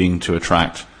competing to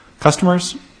attract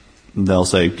customers? They'll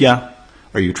say, yeah.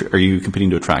 Are you competing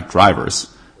to attract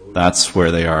drivers? That's where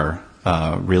they are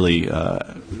really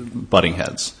butting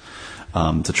heads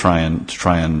to try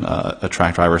and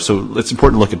attract drivers. So it's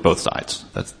important to look at both sides.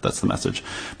 That's the message.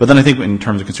 But then I think in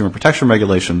terms of consumer protection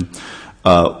regulation,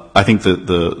 I think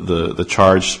the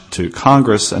charge to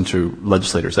Congress and to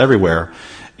legislators everywhere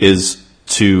is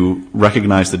to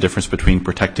recognize the difference between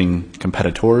protecting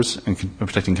competitors and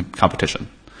protecting competition.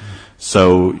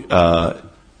 So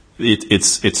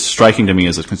it's striking to me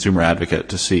as a consumer advocate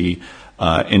to see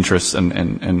interests,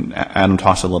 and Adam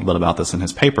talks a little bit about this in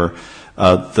his paper,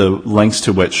 the lengths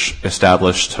to which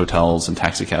established hotels and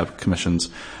taxicab commissions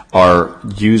are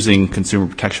using consumer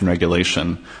protection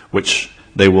regulation, which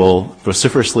they will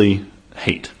vociferously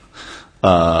hate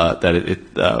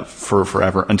for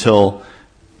forever until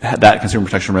that consumer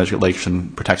protection regulation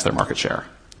protects their market share,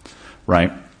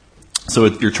 right? So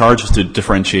your charge is to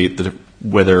differentiate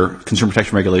whether consumer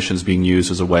protection regulation is being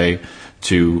used as a way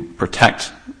to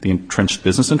protect the entrenched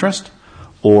business interest,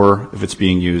 or if it's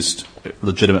being used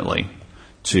legitimately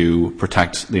to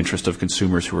protect the interest of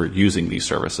consumers who are using these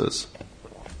services.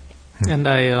 And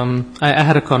I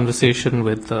had a conversation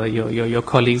with your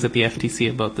colleagues at the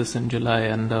FTC about this in July,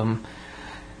 and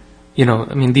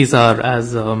these are,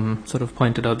 as sort of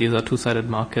pointed out, these are two-sided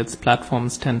markets.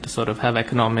 Platforms tend to sort of have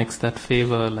economics that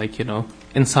favor,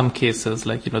 in some cases,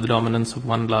 the dominance of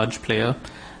one large player.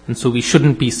 And so we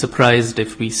shouldn't be surprised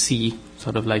if we see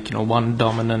sort of one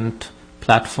dominant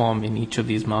platform in each of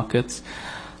these markets.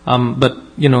 But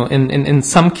in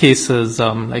some cases,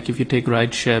 if you take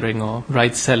ride sharing or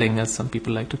ride selling, as some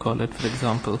people like to call it, for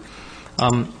example,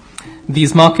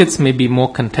 these markets may be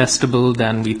more contestable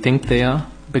than we think they are,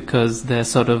 because they're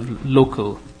sort of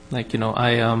local.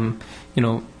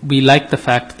 We like the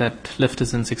fact that Lyft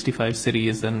is in 65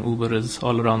 cities and Uber is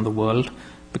all around the world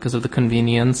because of the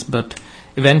convenience. But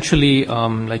eventually,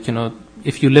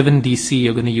 if you live in DC,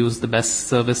 you're going to use the best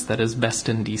service that is best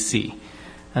in DC.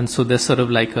 And so there's sort of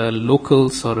a local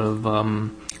sort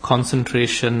of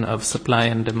concentration of supply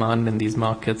and demand in these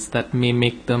markets that may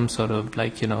make them sort of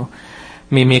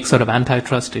may make sort of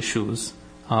antitrust issues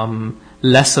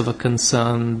less of a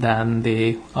concern than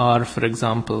they are, for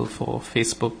example, for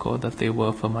Facebook, or that they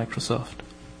were for Microsoft.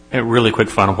 A really quick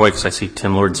final point, because I see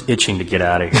Tim Lord's itching to get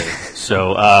out of here.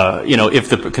 So, if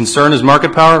the concern is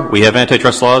market power, we have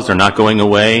antitrust laws. They're not going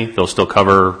away. They'll still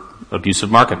cover abuse of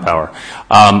market power.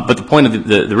 But the point of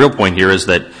the real point here is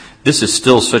that this is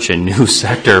still such a new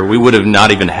sector. We would have not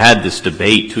even had this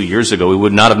debate 2 years ago. We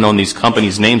would not have known these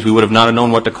companies' names. We would have not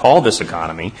known what to call this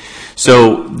economy.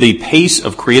 So the pace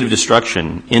of creative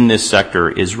destruction in this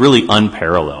sector is really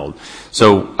unparalleled.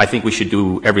 So I think we should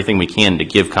do everything we can to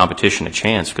give competition a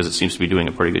chance, because it seems to be doing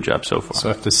a pretty good job so far. So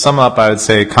if to sum up, I would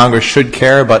say Congress should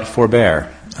care but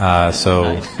forbear. Well,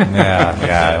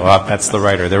 that's the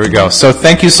writer. There we go. So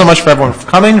thank you so much for everyone for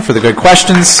coming, for the good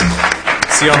questions.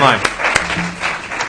 See you online.